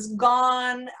that was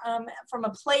gone, from a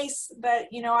place that,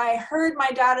 I heard my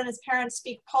dad and his parents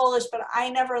speak Polish, but I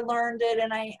never learned it,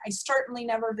 and I certainly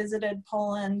never visited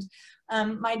Poland.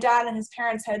 My dad and his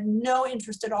parents had no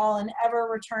interest at all in ever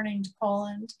returning to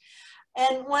Poland.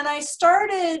 And when I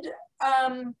started,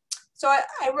 so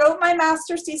I wrote my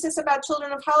master's thesis about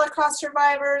children of Holocaust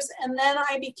survivors, and then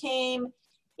I became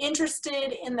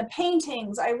interested in the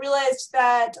paintings. I realized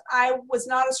that I was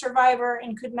not a survivor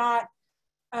and could not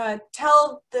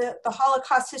tell the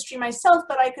Holocaust history myself,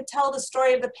 but I could tell the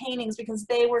story of the paintings because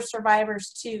they were survivors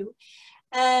too.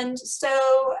 And so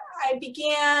I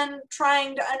began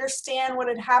trying to understand what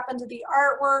had happened to the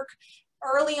artwork.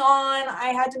 Early on, I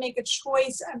had to make a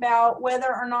choice about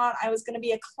whether or not I was going to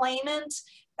be a claimant.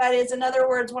 That is, in other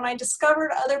words, when I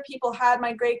discovered other people had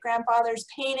my great-grandfather's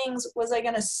paintings, was I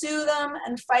going to sue them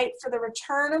and fight for the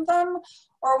return of them?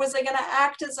 Or was I going to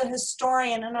act as a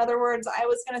historian? In other words, I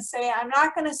was going to say, I'm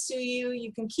not going to sue you.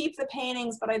 You can keep the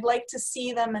paintings, but I'd like to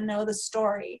see them and know the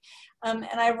story. And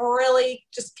I've really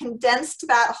just condensed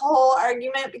that whole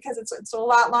argument because it's a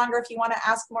lot longer. If you want to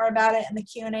ask more about it in the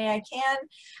Q&A, I can.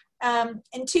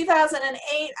 In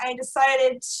 2008, I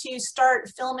decided to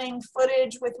start filming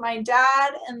footage with my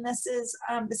dad, and this is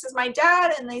my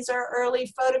dad, and these are early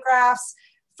photographs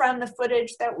from the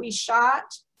footage that we shot.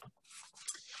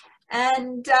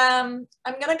 And I'm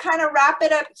going to kind of wrap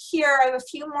it up here. I have a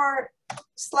few more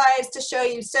slides to show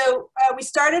you. So we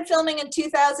started filming in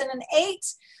 2008.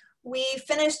 We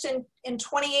finished in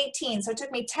 2018, so it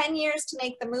took me 10 years to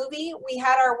make the movie. We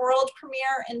had our world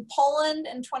premiere in Poland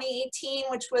in 2018,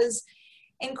 which was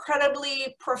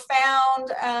incredibly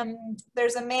profound.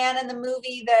 There's a man in the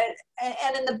movie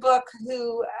and in the book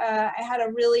who I had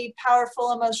a really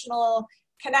powerful emotional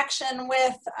connection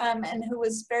with, and who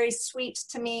was very sweet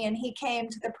to me, and he came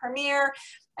to the premiere.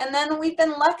 And then we've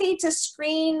been lucky to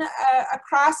screen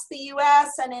across the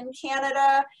US and in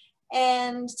Canada.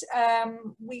 and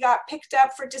we got picked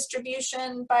up for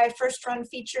distribution by First Run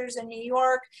Features in New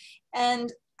York.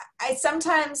 And I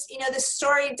sometimes, you know, this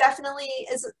story definitely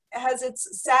has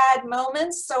its sad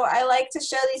moments. So I like to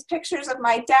show these pictures of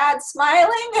my dad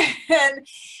smiling. And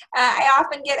I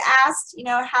often get asked, you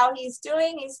know, how he's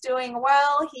doing. He's doing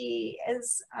well. He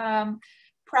is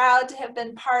proud to have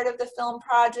been part of the film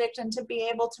project and to be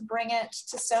able to bring it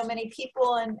to so many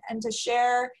people and to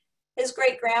share his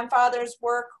great-grandfather's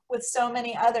work with so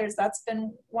many others. That's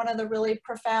been one of the really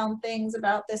profound things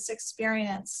about this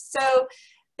experience. So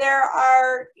there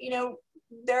are, you know,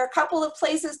 there are a couple of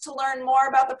places to learn more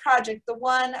about the project. The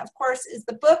one, of course, is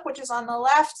the book, which is on the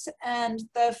left, and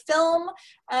the film.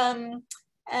 My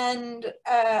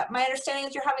understanding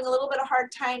is you're having a little bit of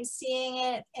hard time seeing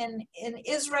it in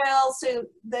Israel, so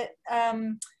that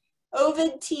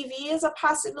Ovid TV is a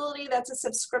possibility. That's a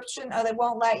subscription. Oh, they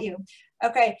won't let you.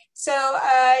 Okay, so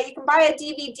you can buy a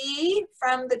DVD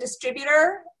from the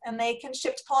distributor and they can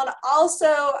ship to Poland. Also,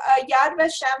 Yad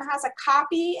Vashem has a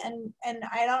copy, and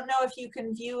I don't know if you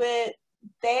can view it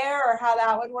there or how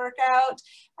that would work out.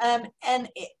 And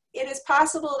it is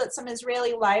possible that some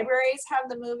Israeli libraries have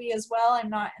the movie as well. I'm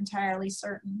not entirely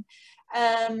certain.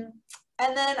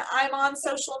 And then I'm on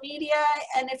social media,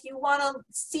 and if you want to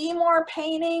see more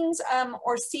paintings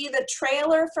or see the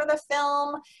trailer for the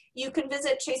film, you can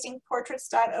visit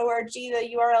chasingportraits.org,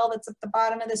 the URL that's at the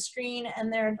bottom of the screen,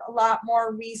 and there are a lot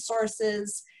more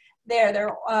resources there.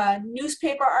 There are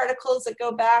newspaper articles that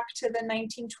go back to the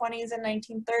 1920s and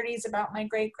 1930s about my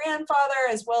great-grandfather,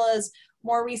 as well as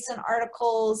more recent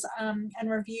articles and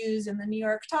reviews in the New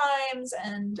York Times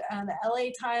and the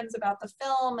LA Times about the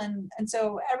film, and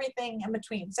so everything in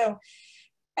between. So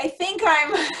I think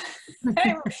I'm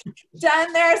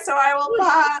done there, so I will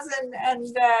pause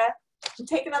and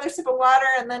take another sip of water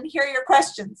and then hear your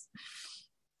questions.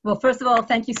 Well, first of all,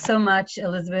 thank you so much,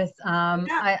 Elizabeth.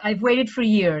 I've waited for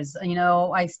years. You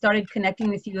know, I started connecting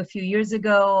with you a few years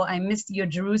ago. I missed your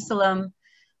Jerusalem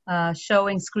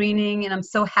showing, screening, and I'm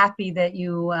so happy that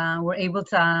you were able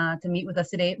to meet with us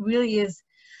today. It really is,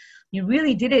 you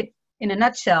really did it in a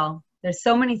nutshell. There's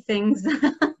so many things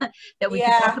that we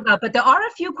could talk about, but there are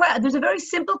a few questions. There's a very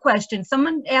simple question.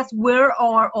 Someone asked, where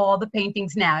are all the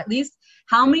paintings now? At least,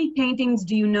 how many paintings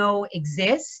do you know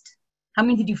exist? How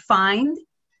many did you find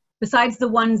besides the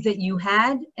ones that you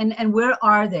had? And where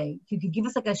are they? If you could give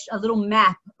us like a little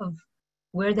map of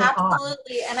where they are.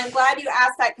 Absolutely, and I'm glad you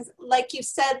asked that, because like you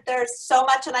said, there's so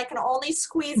much and I can only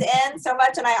squeeze in so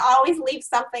much, and I always leave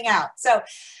something out. So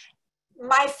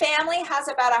my family has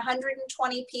about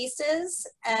 120 pieces,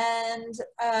 and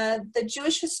the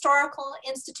Jewish Historical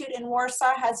Institute in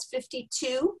Warsaw has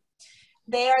 52.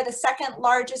 They are the second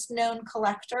largest known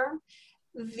collector.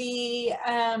 The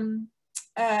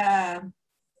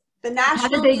National How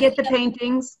did they get the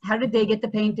paintings? How did they get the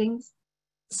paintings?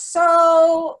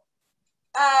 So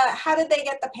how did they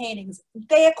get the paintings?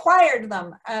 They acquired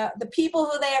them. The people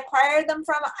who they acquired them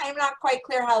from, I'm not quite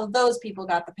clear how those people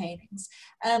got the paintings.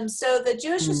 So the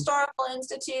Jewish Historical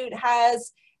Institute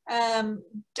has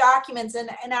documents, and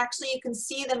actually you can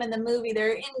see them in the movie.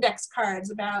 They're index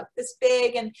cards about this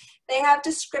big, and they have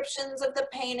descriptions of the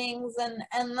paintings, and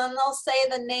then they'll say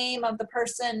the name of the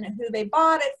person who they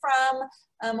bought it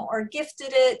from or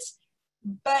gifted it.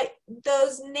 But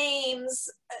those names,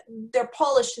 they're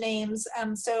Polish names,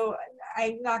 so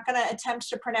I'm not going to attempt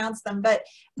to pronounce them. But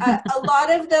a lot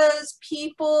of those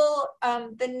people,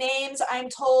 the names I'm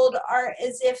told are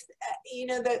as if, you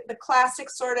know, the classic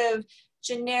sort of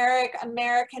generic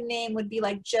American name would be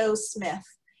like Joe Smith.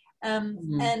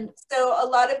 And so a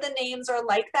lot of the names are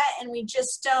like that, and we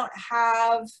just don't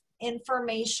have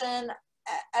information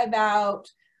about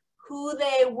who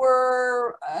they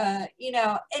were, you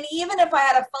know, and even if I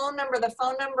had a phone number, the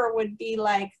phone number would be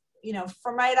like, you know,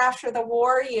 from right after the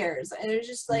war years. And it's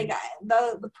just like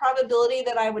the probability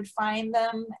that I would find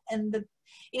them, and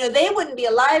you know, they wouldn't be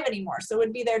alive anymore. So it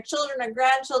would be their children or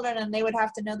grandchildren, and they would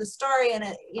have to know the story, and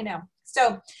you know,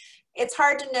 so it's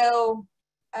hard to know.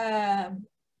 And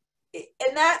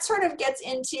that sort of gets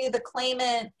into the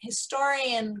claimant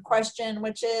historian question,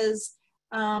 which is,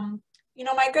 you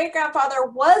know, my great-grandfather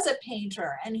was a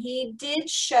painter, and he did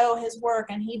show his work,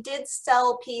 and he did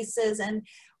sell pieces, and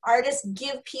artists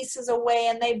give pieces away,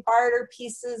 and they barter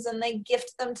pieces, and they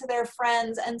gift them to their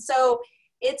friends. And so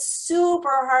it's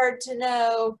super hard to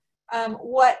know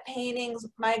what paintings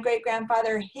my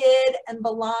great-grandfather hid and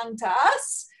belonged to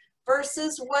us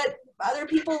versus what other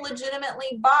people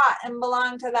legitimately bought and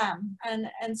belonged to them.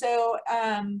 And so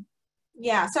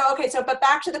Yeah, so okay, so but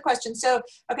back to the question. So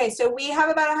okay, so we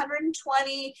have about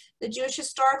 120. The Jewish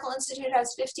Historical Institute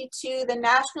has 52. The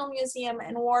National Museum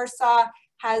in Warsaw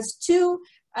has 2.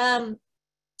 And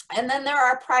then there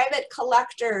are private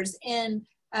collectors in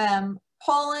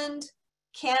Poland,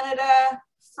 Canada,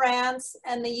 France,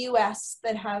 and the US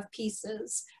that have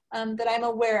pieces that I'm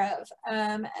aware of.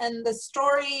 And the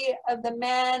story of the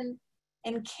man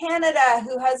in Canada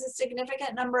who has a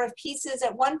significant number of pieces,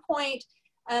 at one point,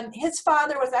 his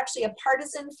father was actually a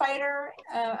partisan fighter,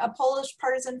 a Polish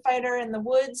partisan fighter in the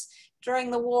woods during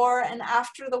the war. And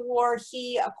after the war,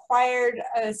 he acquired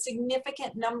a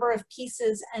significant number of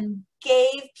pieces and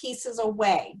gave pieces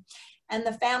away. And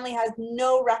the family has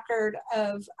no record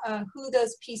of who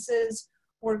those pieces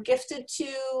were gifted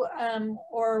to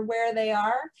or where they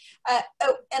are.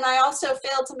 Oh, and I also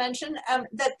failed to mention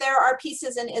that there are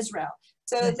pieces in Israel.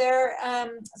 So there,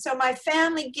 so my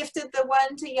family gifted the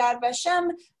one to Yad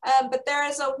Vashem, but there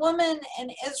is a woman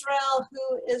in Israel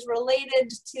who is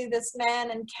related to this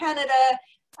man in Canada,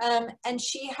 and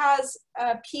she has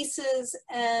pieces,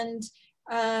 and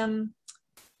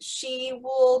she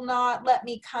will not let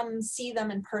me come see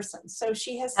them in person. So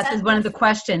she has That sent was one of the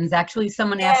questions. Actually,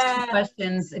 someone asked 2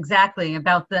 questions exactly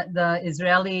about the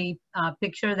Israeli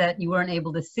picture that you weren't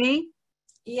able to see.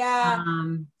 Yeah,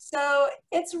 so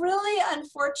it's really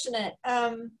unfortunate.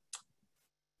 I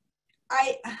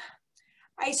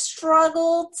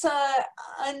struggle to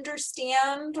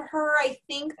understand her. I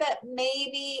think that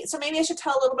maybe I should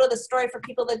tell a little bit of the story for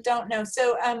people that don't know.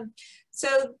 So,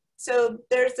 so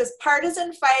there's this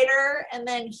partisan fighter, and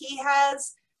then he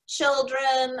has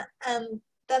children, and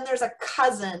then there's a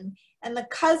cousin. And the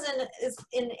cousin is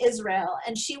in Israel,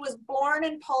 and she was born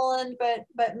in Poland, but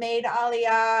made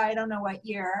Aliyah, I don't know what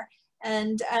year.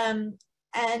 And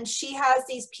she has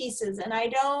these pieces, and I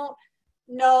don't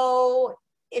know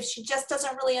if she just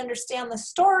doesn't really understand the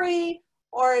story,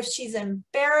 or if she's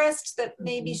embarrassed that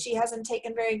maybe she hasn't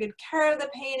taken very good care of the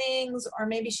paintings, or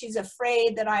maybe she's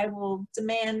afraid that I will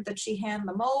demand that she hand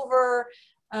them over.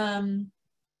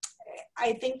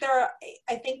 I think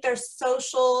there's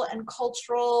social and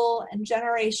cultural and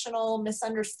generational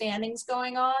misunderstandings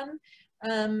going on,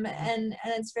 and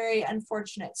it's very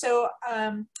unfortunate. So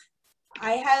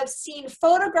I have seen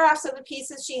photographs of the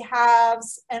pieces she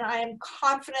has, and I am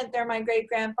confident they're my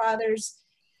great-grandfather's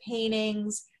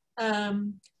paintings,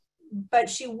 but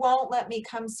she won't let me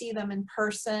come see them in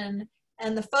person.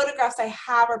 And the photographs I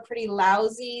have are pretty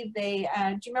lousy. They,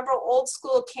 do you remember old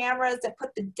school cameras that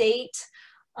put the date,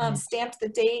 stamped the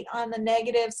date on the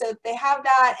negative? So they have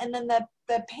that, and then the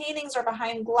paintings are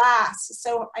behind glass,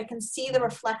 so I can see the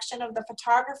reflection of the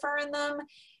photographer in them.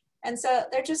 And so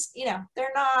they're just, you know,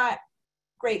 they're not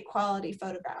great quality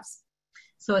photographs.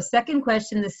 So a second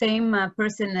question, the same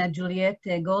person, Juliet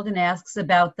Golden, asks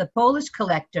about the Polish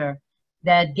collector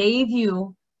that gave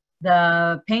you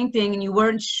the painting and you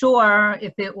weren't sure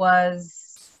if it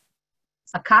was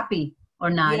a copy or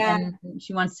not. Yeah. And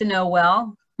she wants to know,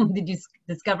 well, did you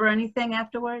discover anything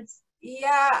afterwards?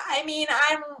 Yeah, I mean,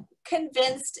 I'm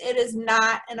convinced it is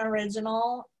not an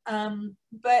original,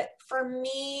 but for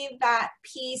me, that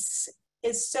piece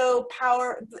is so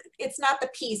it's not the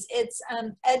piece, it's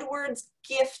Edward's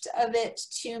gift of it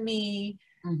to me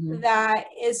that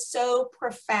is so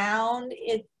profound.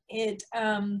 He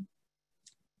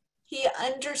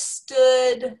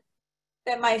understood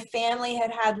that my family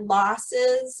had had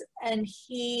losses, and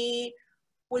he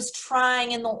was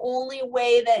trying in the only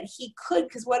way that he could,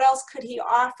 because what else could he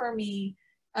offer me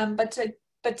but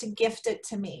to gift it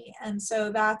to me. And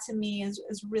so that to me is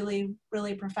really,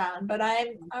 really profound. But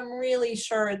I'm really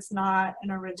sure it's not an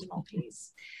original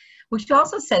piece. Which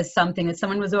also says something, that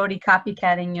someone was already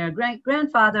copycatting your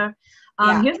grandfather.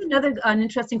 Yeah. Here's an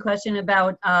interesting question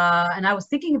about, and I was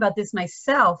thinking about this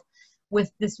myself,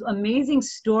 with this amazing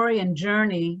story and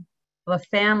journey of a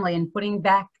family and putting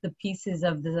back the pieces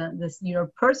of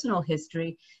your personal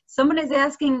history. Someone is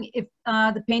asking if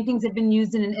the paintings have been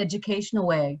used in an educational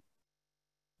way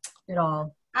at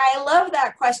all. I love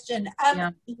that question.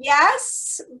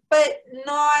 Yes, but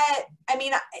not, I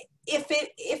mean, if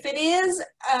it is,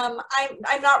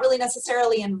 I'm not really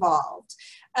necessarily involved.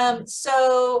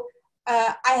 So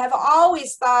I have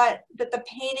always thought that the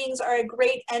paintings are a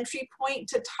great entry point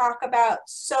to talk about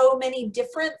so many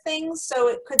different things. So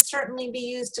it could certainly be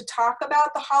used to talk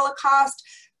about the Holocaust,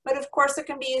 but of course it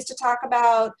can be used to talk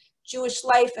about Jewish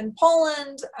life in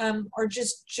Poland, or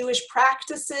just Jewish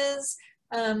practices,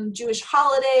 Jewish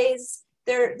holidays.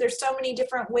 There's so many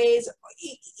different ways,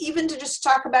 even to just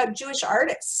talk about Jewish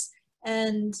artists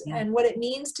and what it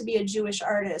means to be a Jewish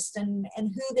artist, and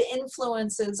who the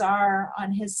influences are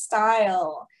on his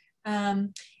style.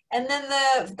 And And then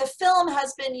the film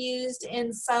has been used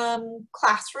in some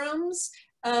classrooms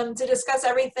to discuss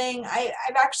everything.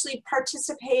 I've actually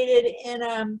participated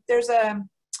in, there's a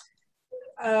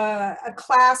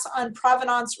class on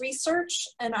provenance research,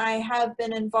 and I have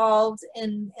been involved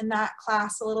in that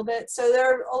class a little bit. So there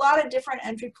are a lot of different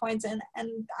entry points, and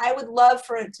I would love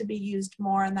for it to be used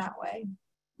more in that way.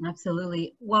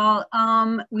 Absolutely. Well,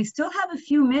 we still have a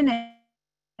few minutes.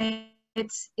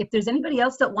 If there's anybody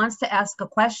else that wants to ask a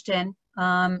question,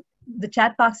 the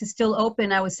chat box is still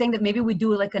open. I was saying that maybe we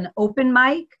do like an open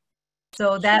mic.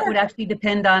 So that Sure. would actually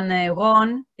depend on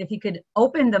Ron, if he could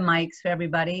open the mics for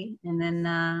everybody, and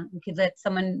then we could let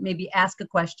someone maybe ask a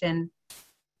question,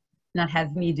 not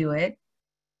have me do it.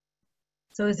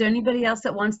 So is there anybody else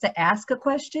that wants to ask a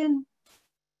question?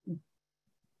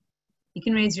 You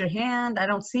can raise your hand. I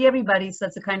don't see everybody, so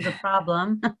that's a kind of a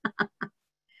problem.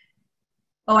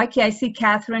 Oh, okay, I see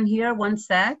Catherine here. One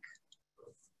sec.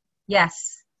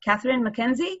 Yes, Catherine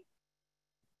McKenzie?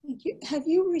 Thank you. Have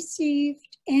you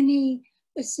received any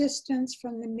assistance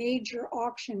from the major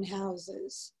auction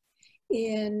houses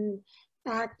in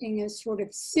acting as sort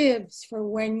of sieves for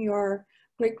when your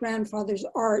great-grandfather's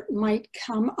art might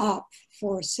come up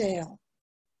for sale?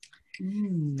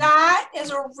 That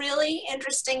is a really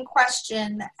interesting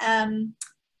question,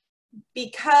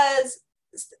 because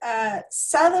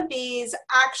Sotheby's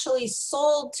actually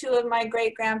sold 2 of my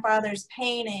great-grandfather's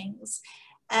paintings,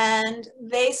 and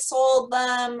they sold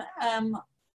them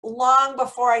long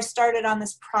before I started on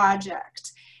this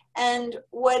project. And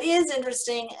what is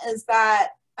interesting is that,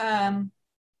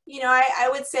 you know, I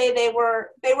would say they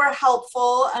were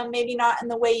helpful, maybe not in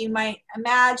the way you might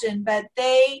imagine, but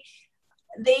they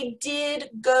did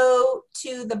go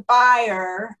to the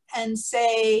buyer and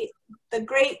say, the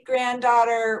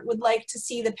great-granddaughter would like to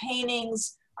see the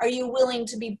paintings. Are you willing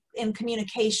to be in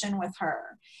communication with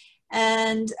her?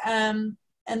 And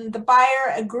the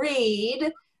buyer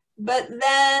agreed, but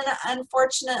then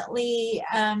unfortunately,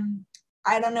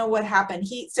 I don't know what happened.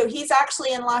 So he's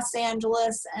actually in Los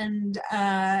Angeles, and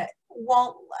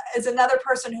is another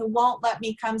person who won't let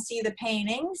me come see the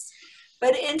paintings.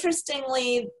 But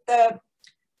interestingly,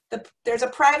 there's a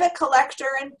private collector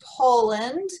in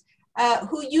Poland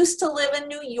who used to live in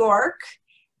New York,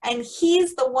 and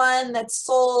he's the one that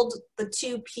sold the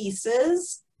 2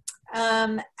 pieces.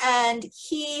 And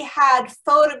he had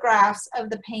photographs of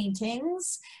the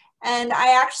paintings, and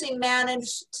I actually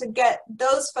managed to get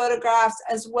those photographs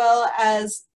as well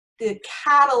as the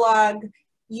catalog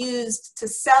used to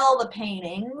sell the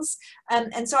paintings.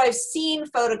 And so I've seen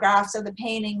photographs of the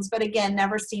paintings, but again,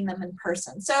 never seen them in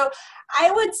person. So I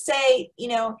would say, you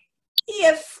know,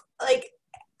 if like,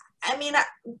 I mean,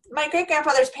 my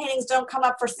great-grandfather's paintings don't come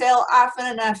up for sale often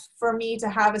enough for me to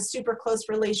have a super close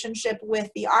relationship with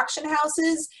the auction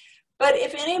houses. But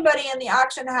if anybody in the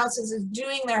auction houses is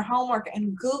doing their homework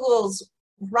and Googles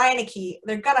Rynecki,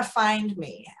 they're gonna find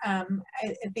me. I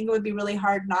think it would be really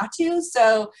hard not to.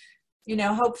 So, you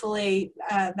know, hopefully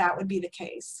that would be the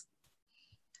case.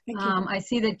 I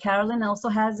see that Carolyn also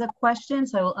has a question,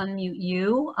 so I will unmute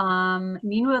you.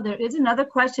 Meanwhile, there is another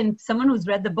question. Someone who's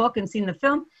read the book and seen the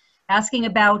film, asking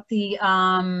about the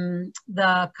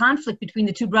conflict between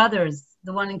the 2 brothers,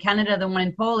 the one in Canada, the one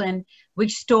in Poland.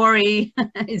 Which story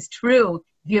is true?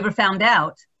 Have you ever found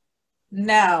out?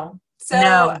 No. So,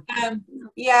 no.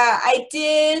 Yeah, I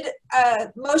did.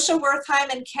 Moshe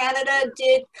Wertheim in Canada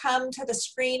did come to the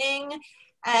screening,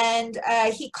 and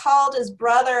he called his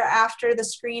brother after the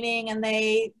screening, and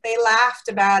they laughed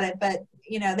about it. But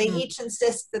you know, they each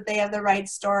insist that they have the right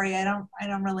story. I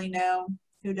don't really know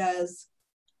who does.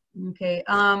 Okay.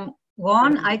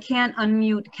 Juan, I can't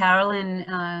unmute Carolyn,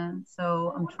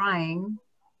 so I'm trying.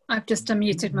 I've just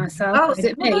unmuted myself. Oh, Is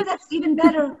it me? no, that's even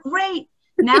better. Great.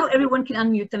 Now everyone can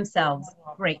unmute themselves.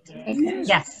 Great. Okay.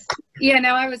 Yes. Yeah, no,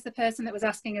 I was the person that was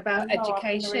asking about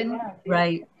education,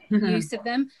 Right. use of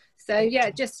them. So yeah,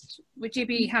 just would you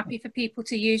be happy for people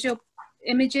to use your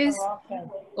images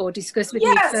or discuss with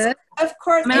you first? Yes, of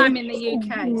course. I mean, I'm in the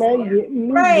UK. So.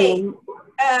 Right.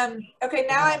 Okay,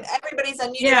 now everybody's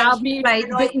unmuted. Yeah, I'll mute. Right,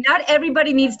 but not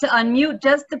everybody needs to unmute,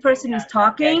 just the person who's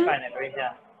talking.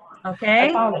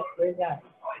 Okay? Uh-oh,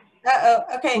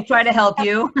 okay. We'll try to help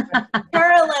you.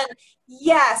 Carolyn,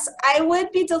 yes, I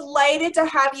would be delighted to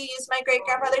have you use my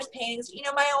great-grandfather's paintings. You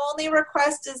know, my only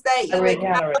request is that you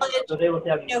acknowledge,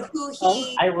 you know, who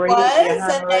he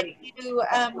was, and that you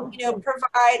know,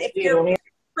 provide, if you're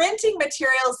printing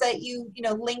materials, that you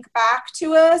know, link back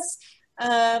to us.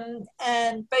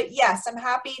 But yes, I'm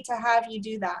happy to have you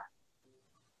do that.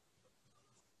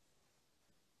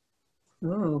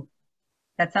 Ooh,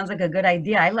 that sounds like a good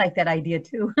idea. I like that idea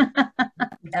too.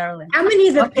 Carolyn. How many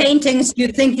of the Okay. paintings do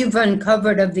you think you've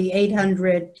uncovered of the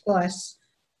 800 plus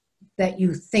that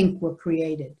you think were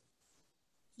created?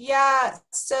 Yeah,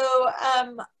 so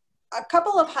a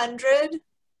couple of hundred.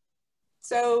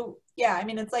 So yeah, I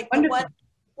mean, it's like the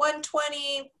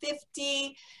 120,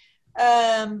 50.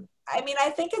 I mean, I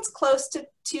think it's close to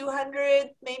 200,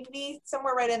 maybe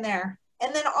somewhere right in there.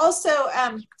 And then also,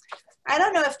 I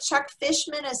don't know if Chuck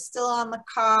Fishman is still on the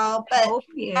call, but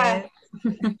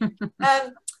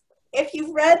if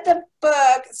you've read the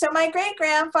book, so my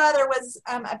great-grandfather was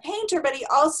a painter, but he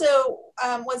also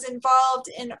was involved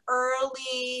in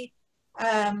early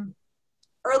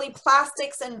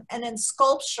plastics and in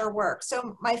sculpture work.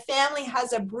 So my family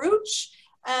has a brooch,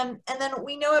 and then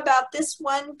we know about this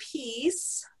one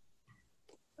piece.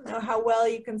 I don't know how well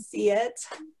you can see it.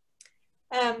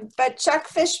 But Chuck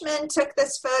Fishman took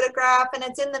this photograph, and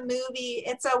it's in the movie.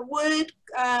 It's a wood,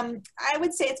 I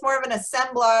would say it's more of an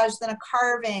assemblage than a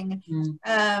carving.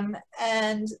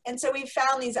 And so we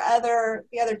found the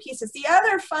other pieces. The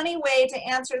other funny way to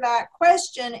answer that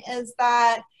question is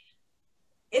that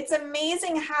it's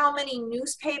amazing how many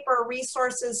newspaper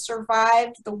resources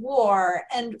survived the war.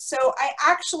 And so I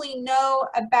actually know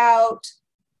about,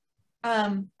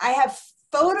 I have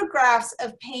photographs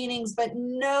of paintings, but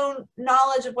no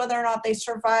knowledge of whether or not they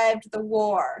survived the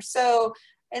war. So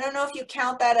I don't know if you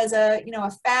count that as a, you know,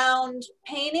 a found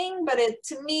painting, but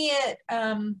to me,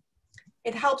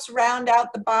 it helps round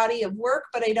out the body of work,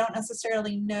 but I don't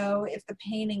necessarily know if the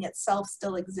painting itself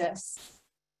still exists.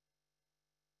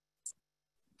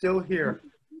 Still here.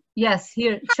 Yes,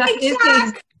 here. Chuck is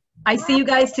here. I see you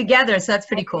guys together, so that's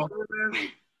pretty cool.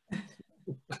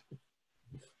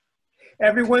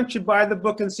 Everyone should buy the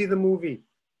book and see the movie.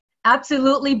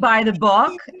 Absolutely buy the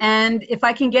book. And if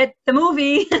I can get the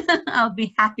movie, I'll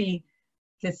be happy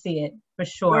to see it for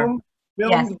sure.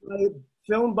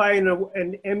 Filmed by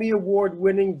an Emmy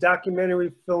Award-winning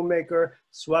documentary filmmaker,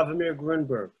 Sławomir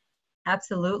Grunberg.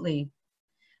 Absolutely.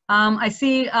 I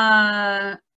see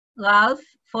Ralph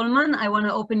Fullman. I want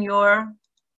to open your,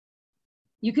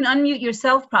 you can unmute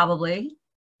yourself probably.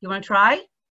 You want to try?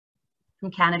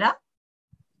 From Canada?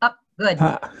 Oh, good.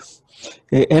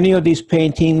 Any of these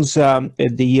paintings at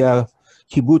the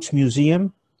Kibbutz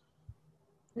Museum?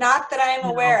 Not that I am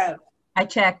aware of. I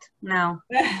checked, no.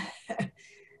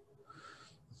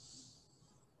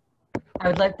 I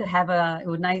would like to have it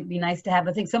would be nice to have,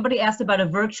 I think somebody asked about a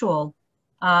virtual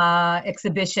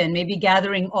exhibition, maybe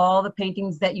gathering all the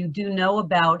paintings that you do know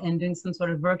about and doing some sort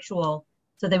of virtual,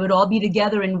 so they would all be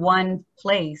together in one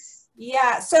place.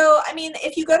 Yeah, so I mean,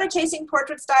 if you go to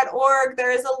chasingportraits.org,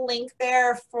 there is a link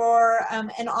there for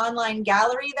an online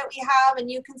gallery that we have, and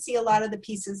you can see a lot of the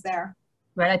pieces there.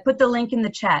 Right, I put the link in the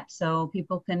chat so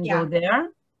people can go there.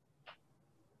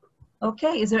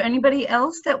 Okay, is there anybody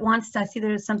else that wants to, I see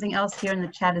there's something else here in the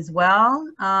chat as well.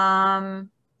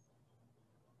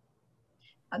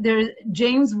 There's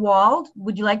James Wald.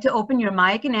 Would you like to open your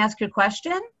mic and ask your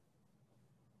question?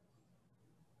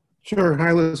 Sure. Hi,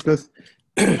 Elizabeth.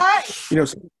 Hi. You know,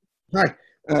 hi.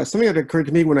 Something that occurred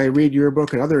to me when I read your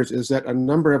book and others is that a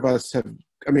number of us have,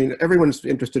 I mean, everyone's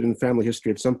interested in family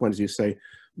history at some point, as you say,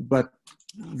 but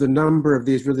the number of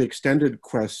these really extended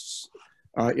quests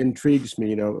intrigues me.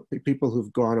 You know, people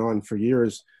who've gone on for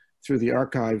years through the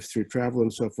archives, through travel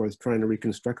and so forth, trying to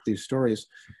reconstruct these stories.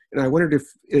 And I wondered if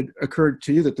it occurred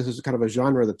to you that this is kind of a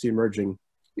genre that's emerging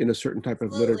in a certain type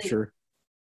of literature,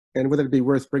 and whether it'd be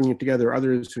worth bringing together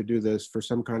others who do this for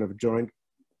some kind of joint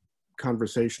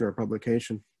conversation or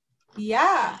publication.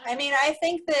 Yeah, I mean, I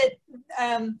think that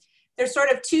there's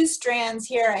sort of two strands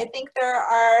here. I think there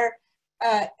are,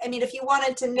 I mean, if you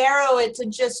wanted to narrow it to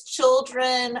just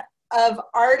children of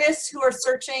artists who are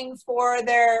searching for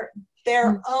their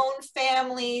own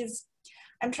families,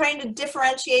 I'm trying to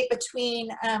differentiate between,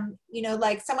 you know,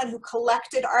 like someone who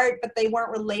collected art, but they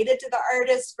weren't related to the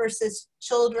artist versus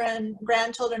children,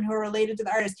 grandchildren who are related to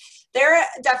the artist. They're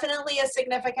definitely a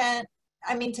significant,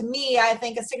 I mean, to me, I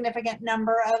think a significant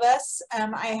number of us.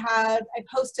 I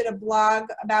posted a blog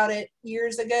about it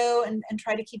years ago and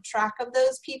tried to keep track of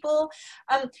those people.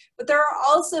 But there are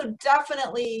also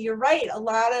definitely, you're right, a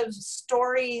lot of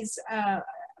stories,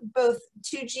 both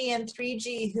 2G and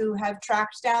 3G, who have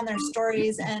tracked down their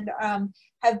stories and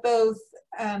have both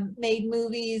made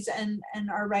movies and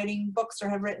are writing books or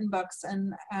have written books.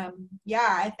 And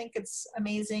yeah, I think it's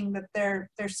amazing that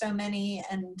there's so many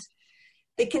and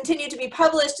they continue to be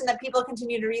published and that people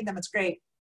continue to read them. It's great.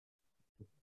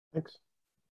 Thanks.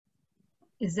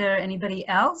 Is there anybody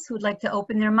else who would like to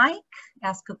open their mic,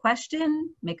 ask a question,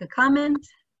 make a comment?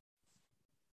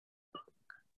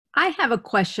 I have a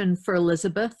question for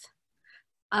Elizabeth.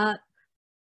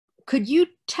 Could you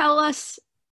tell us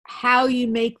how you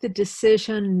make the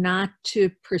decision not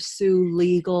to pursue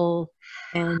legal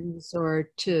ends or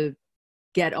to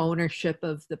get ownership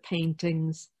of the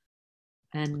paintings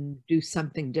and do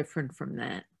something different from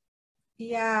that?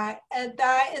 Yeah, and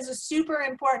that is a super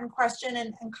important question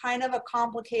and kind of a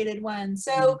complicated one.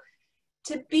 So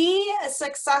to be a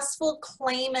successful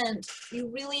claimant, you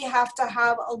really have to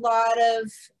have a lot of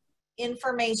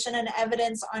information and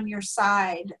evidence on your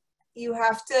side. You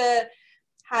have to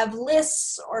have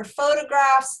lists or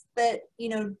photographs that, you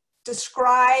know,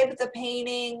 describe the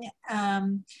painting,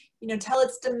 you know, tell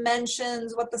its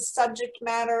dimensions, what the subject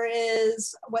matter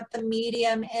is, what the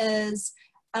medium is.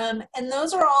 And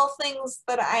those are all things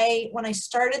that when I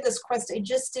started this quest, I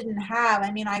just didn't have.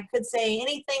 I mean, I could say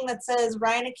anything that says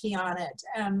Rynecki on it.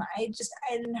 I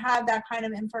didn't have that kind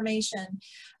of information.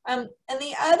 And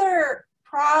the other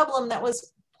problem that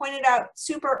was pointed out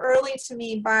super early to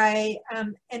me by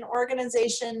an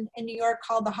organization in New York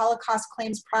called the Holocaust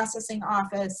Claims Processing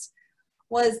Office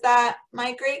was that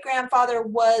my great-grandfather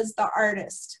was the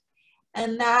artist.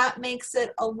 And that makes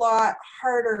it a lot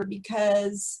harder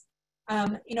because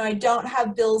you know, I don't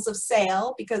have bills of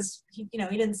sale because he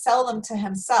didn't sell them to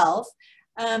himself.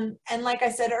 And like I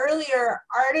said earlier,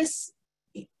 artists,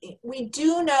 we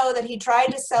do know that he tried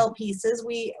to sell pieces.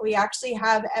 We actually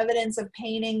have evidence of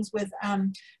paintings with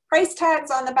price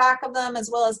tags on the back of them, as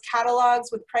well as catalogs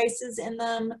with prices in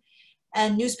them,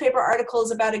 and newspaper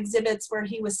articles about exhibits where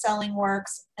he was selling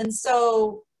works. And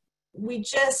so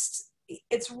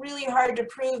it's really hard to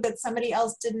prove that somebody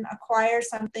else didn't acquire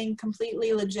something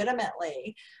completely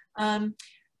legitimately.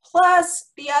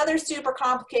 Plus, the other super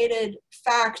complicated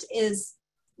fact is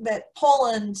that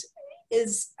Poland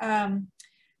is,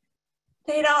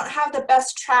 they don't have the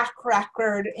best track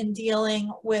record in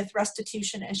dealing with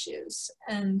restitution issues.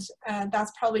 And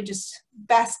that's probably just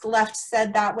best left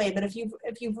said that way. But if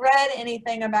you've read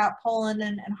anything about Poland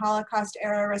and Holocaust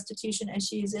era restitution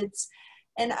issues, it's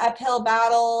an uphill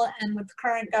battle, and with the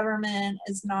current government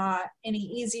is not any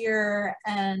easier.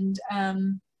 And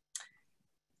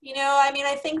you know, I mean,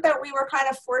 I think that we were kind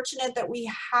of fortunate that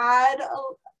we had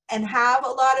and have a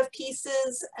lot of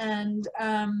pieces. And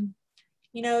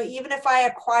you know, even if I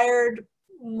acquired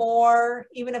more,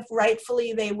 even if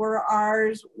rightfully they were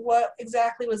ours, what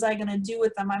exactly was I going to do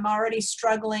with them? I'm already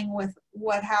struggling with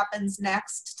what happens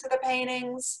next to the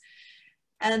paintings.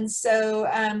 And so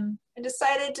I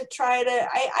decided to try to,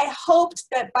 I hoped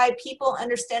that by people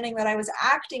understanding that I was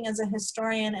acting as a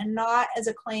historian and not as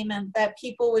a claimant, that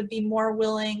people would be more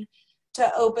willing to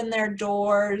open their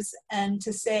doors and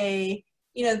to say,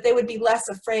 you know, they would be less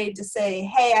afraid to say,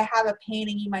 hey, I have a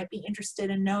painting you might be interested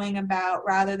in knowing about,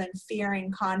 rather than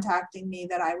fearing contacting me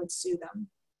that I would sue them.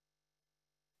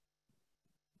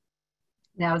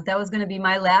 Now, that was going to be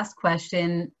my last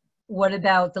question. What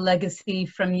about the legacy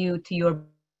from you to your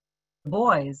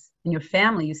boys and your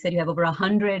family? You said you have over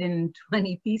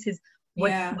 120 pieces.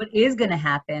 What is going to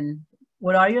happen?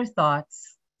 What are your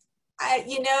thoughts?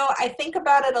 You know, I think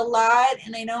about it a lot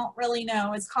and I don't really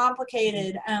know. It's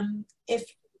complicated. If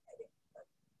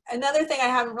another thing I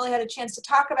haven't really had a chance to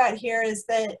talk about here is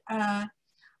that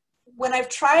when I've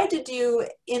tried to do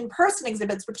in-person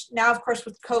exhibits, which now of course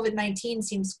with COVID-19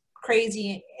 seems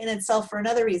crazy in itself for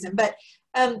another reason, but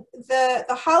the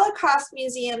Holocaust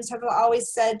museums have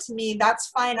always said to me, that's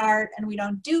fine art and we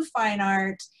don't do fine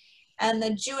art. And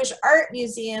the Jewish art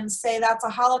museums say that's a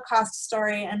Holocaust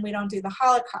story and we don't do the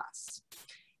Holocaust.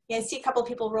 Yeah, I see a couple of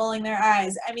people rolling their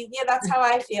eyes. I mean, yeah, that's how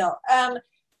I feel.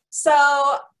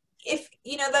 So if,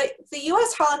 you know, the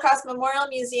U.S. Holocaust Memorial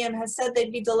Museum has said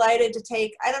they'd be delighted to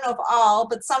take, I don't know if all,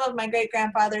 but some of my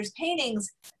great-grandfather's paintings,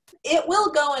 it will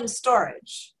go in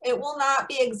storage. It will not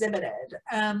be exhibited.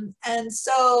 And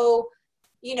so,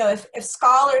 you know, if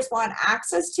scholars want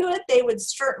access to it, they would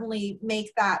certainly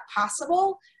make that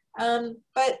possible.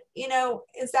 But, you know,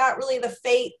 is that really the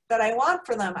fate that I want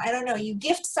for them? I don't know. You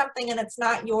gift something and it's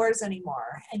not yours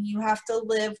anymore. And you have to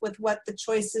live with what the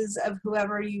choices of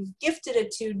whoever you've gifted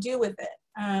it to do with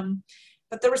it.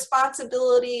 But the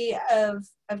responsibility of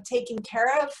taking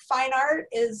care of fine art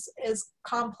is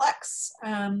complex.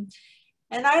 And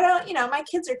I don't, you know, my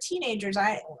kids are teenagers.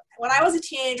 When I was a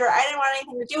teenager, I didn't want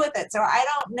anything to do with it. So I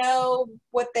don't know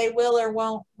what they will or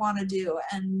won't want to do.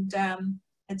 And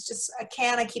it's just a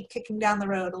can I keep kicking down the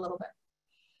road a little bit.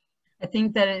 I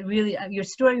think that it really, your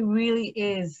story really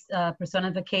is a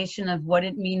personification of what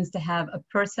it means to have a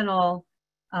personal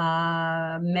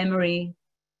memory.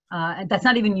 And that's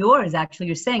not even yours, actually.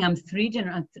 You're saying I'm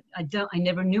I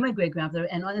never knew my great grandfather.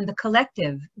 And the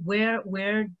collective,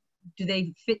 where do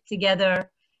they fit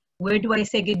together? where do I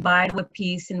say goodbye to a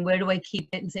piece and where do I keep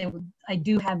it and say, well, I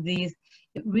do have these.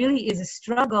 It really is a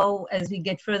struggle as we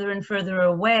get further and further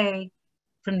away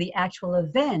from the actual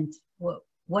event.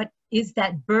 What is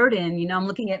that burden? You know, I'm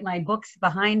looking at my books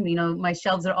behind me, you know, my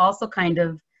shelves are also kind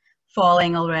of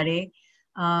falling already.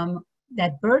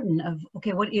 That burden of,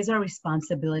 okay, what is our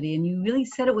responsibility? And you really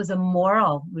said it was a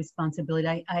moral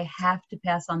responsibility. I have to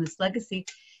pass on this legacy.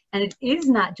 And it is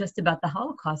not just about the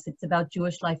Holocaust. It's about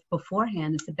Jewish life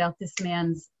beforehand. It's about this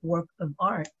man's work of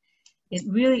art. It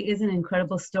really is an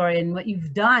incredible story. And what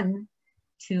you've done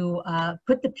to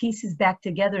put the pieces back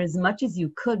together as much as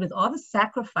you could with all the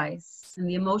sacrifice and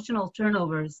the emotional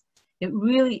turnovers, it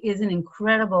really is an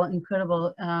incredible, incredible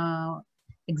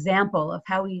example of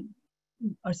how we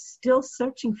are still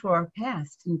searching for our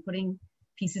past and putting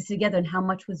pieces together, and how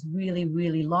much was really,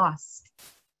 really lost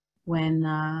when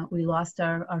we lost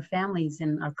our families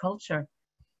and our culture.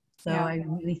 So Yeah. I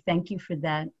really thank you for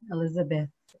that, Elizabeth,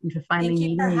 and for finally Thank you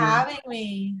meeting for you. having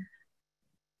me.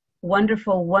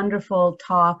 Wonderful, wonderful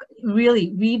talk. Really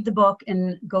read the book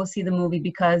and go see the movie,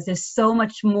 because there's so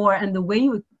much more. And the way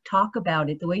you talk about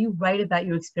it, the way you write about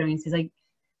your experiences, I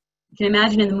can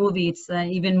imagine in the movie it's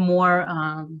even more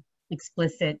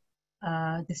explicit.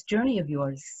 This journey of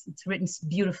yours, it's written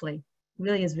beautifully,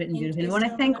 really is written beautifully. I want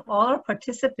to thank all our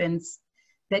participants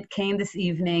that came this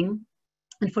evening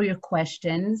and for your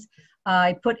questions.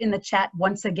 I put in the chat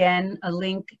once again a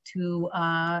link to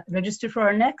register for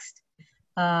our next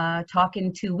talk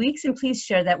in 2 weeks, and please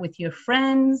share that with your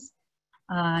friends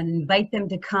and invite them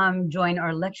to come join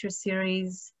our lecture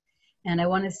series. And I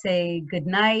want to say good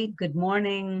night, good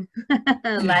morning,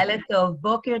 Laila Tov,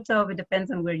 Boker Tov, it depends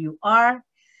on where you are.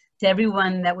 To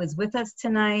everyone that was with us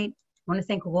tonight, I want to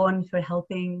thank Ron for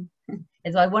helping.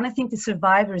 As I want to thank the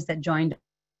survivors that joined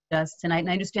us tonight. And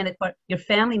I understand that your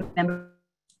family members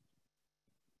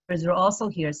are also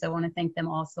here, so I want to thank them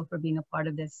also for being a part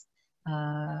of this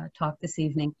talk this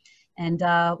evening. And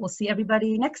we'll see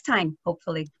everybody next time,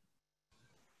 hopefully.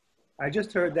 I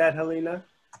just heard that, Helena.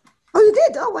 Oh, you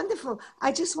did? Oh, wonderful.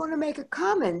 I just want to make a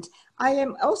comment. I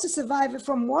am also a survivor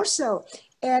from Warsaw.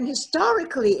 And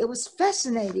historically, it was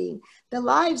fascinating, the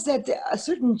lives that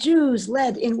certain Jews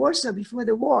led in Warsaw before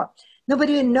the war.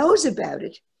 Nobody even knows about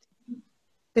it.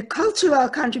 The cultural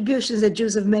contributions that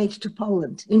Jews have made to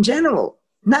Poland in general,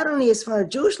 not only as far as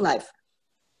Jewish life,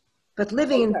 but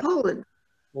living in Poland.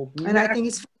 Well, and I think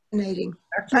it's fascinating.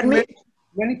 Actually,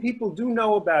 many people do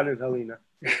know about it, Helena.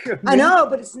 I know,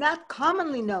 but it's not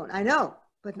commonly known. I know,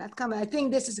 but not common. I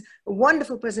think this is a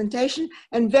wonderful presentation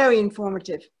and very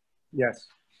informative. Yes.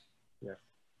 Yes.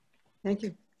 Thank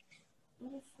you.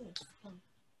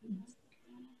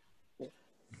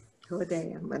 Go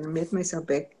there. I'm going to mute myself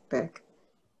back.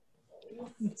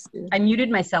 I muted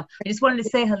myself. I just wanted to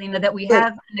say, Helena, that we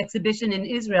have an exhibition in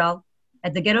Israel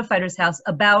at the Ghetto Fighters House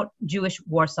about Jewish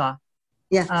Warsaw.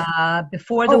 Yeah.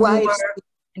 Before the war,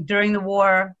 during the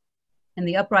war, and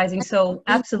the uprising. So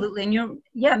absolutely. And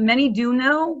many do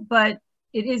know, but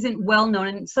it isn't well known.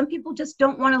 And some people just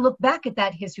don't want to look back at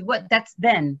that history. That's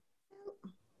then.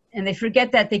 And they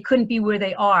forget that they couldn't be where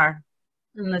they are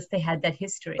unless they had that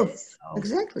history. Oh, so,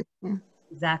 exactly. Yeah.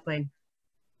 Exactly.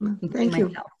 Thank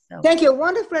you. Thank you.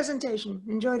 Wonderful presentation.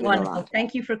 Enjoyed it Wonderful. a lot.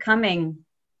 Thank you for coming.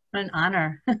 What an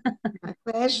honor. My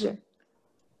pleasure.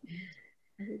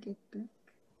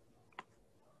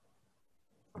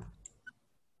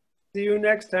 See you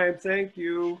next time. Thank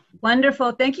you.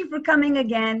 Wonderful. Thank you for coming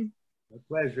again. My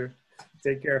pleasure.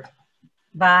 Take care.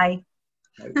 Bye.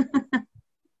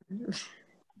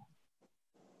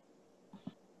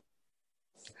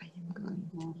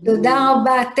 תודה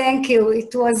רבה, thank you.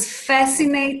 It was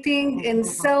fascinating and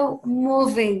so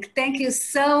moving. Thank you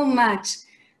so much.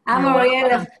 I'm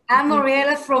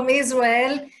Ariella from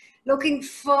Israel. Looking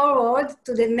forward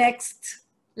to the next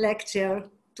lecture.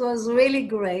 It was really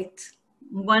great.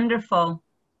 Wonderful.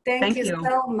 Thank you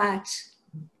so much.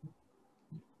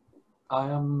 I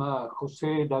am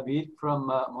Jose David from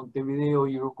Montevideo,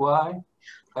 Uruguay.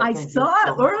 I saw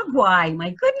Uruguay,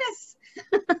 my goodness.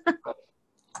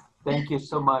 Thank you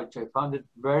so much. I found it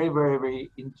very, very,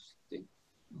 very interesting.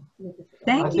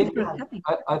 Thank you for coming.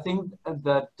 I think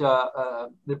that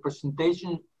the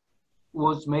presentation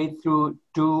was made through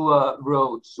two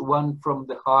roads, one from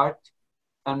the heart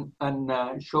and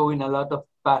showing a lot of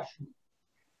passion.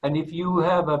 And if you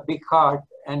have a big heart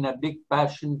and a big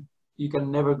passion, you can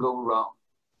never go wrong.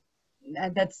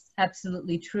 That's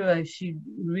absolutely true. She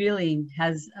really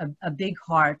has a big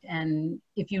heart. And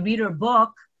if you read her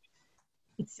book,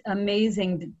 it's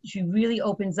amazing that she really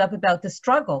opens up about the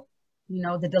struggle, you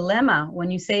know, the dilemma. When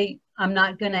you say, I'm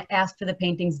not going to ask for the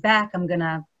paintings back,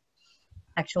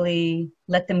 actually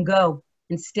let them go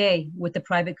and stay with the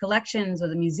private collections or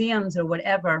the museums or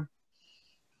whatever.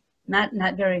 Not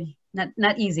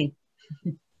easy.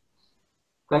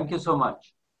 Thank you so much.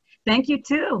 Thank you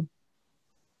too.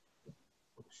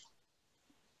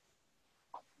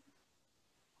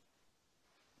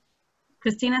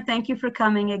 Christina, thank you for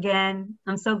coming again.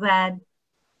 I'm so glad.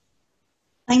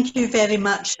 Thank you very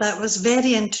much. That was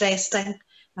very interesting.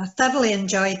 I thoroughly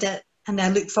enjoyed it, and I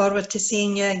look forward to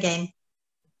seeing you again.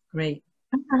 Great.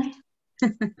 Bye.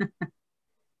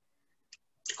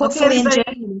 Hopefully enjoy.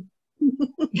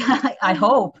 I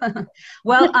hope.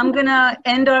 Well, I'm going to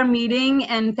end our meeting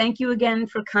and thank you again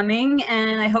for coming.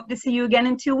 And I hope to see you again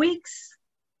in 2 weeks.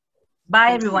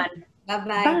 Bye, everyone.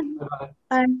 Bye-bye. Bye.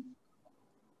 Bye.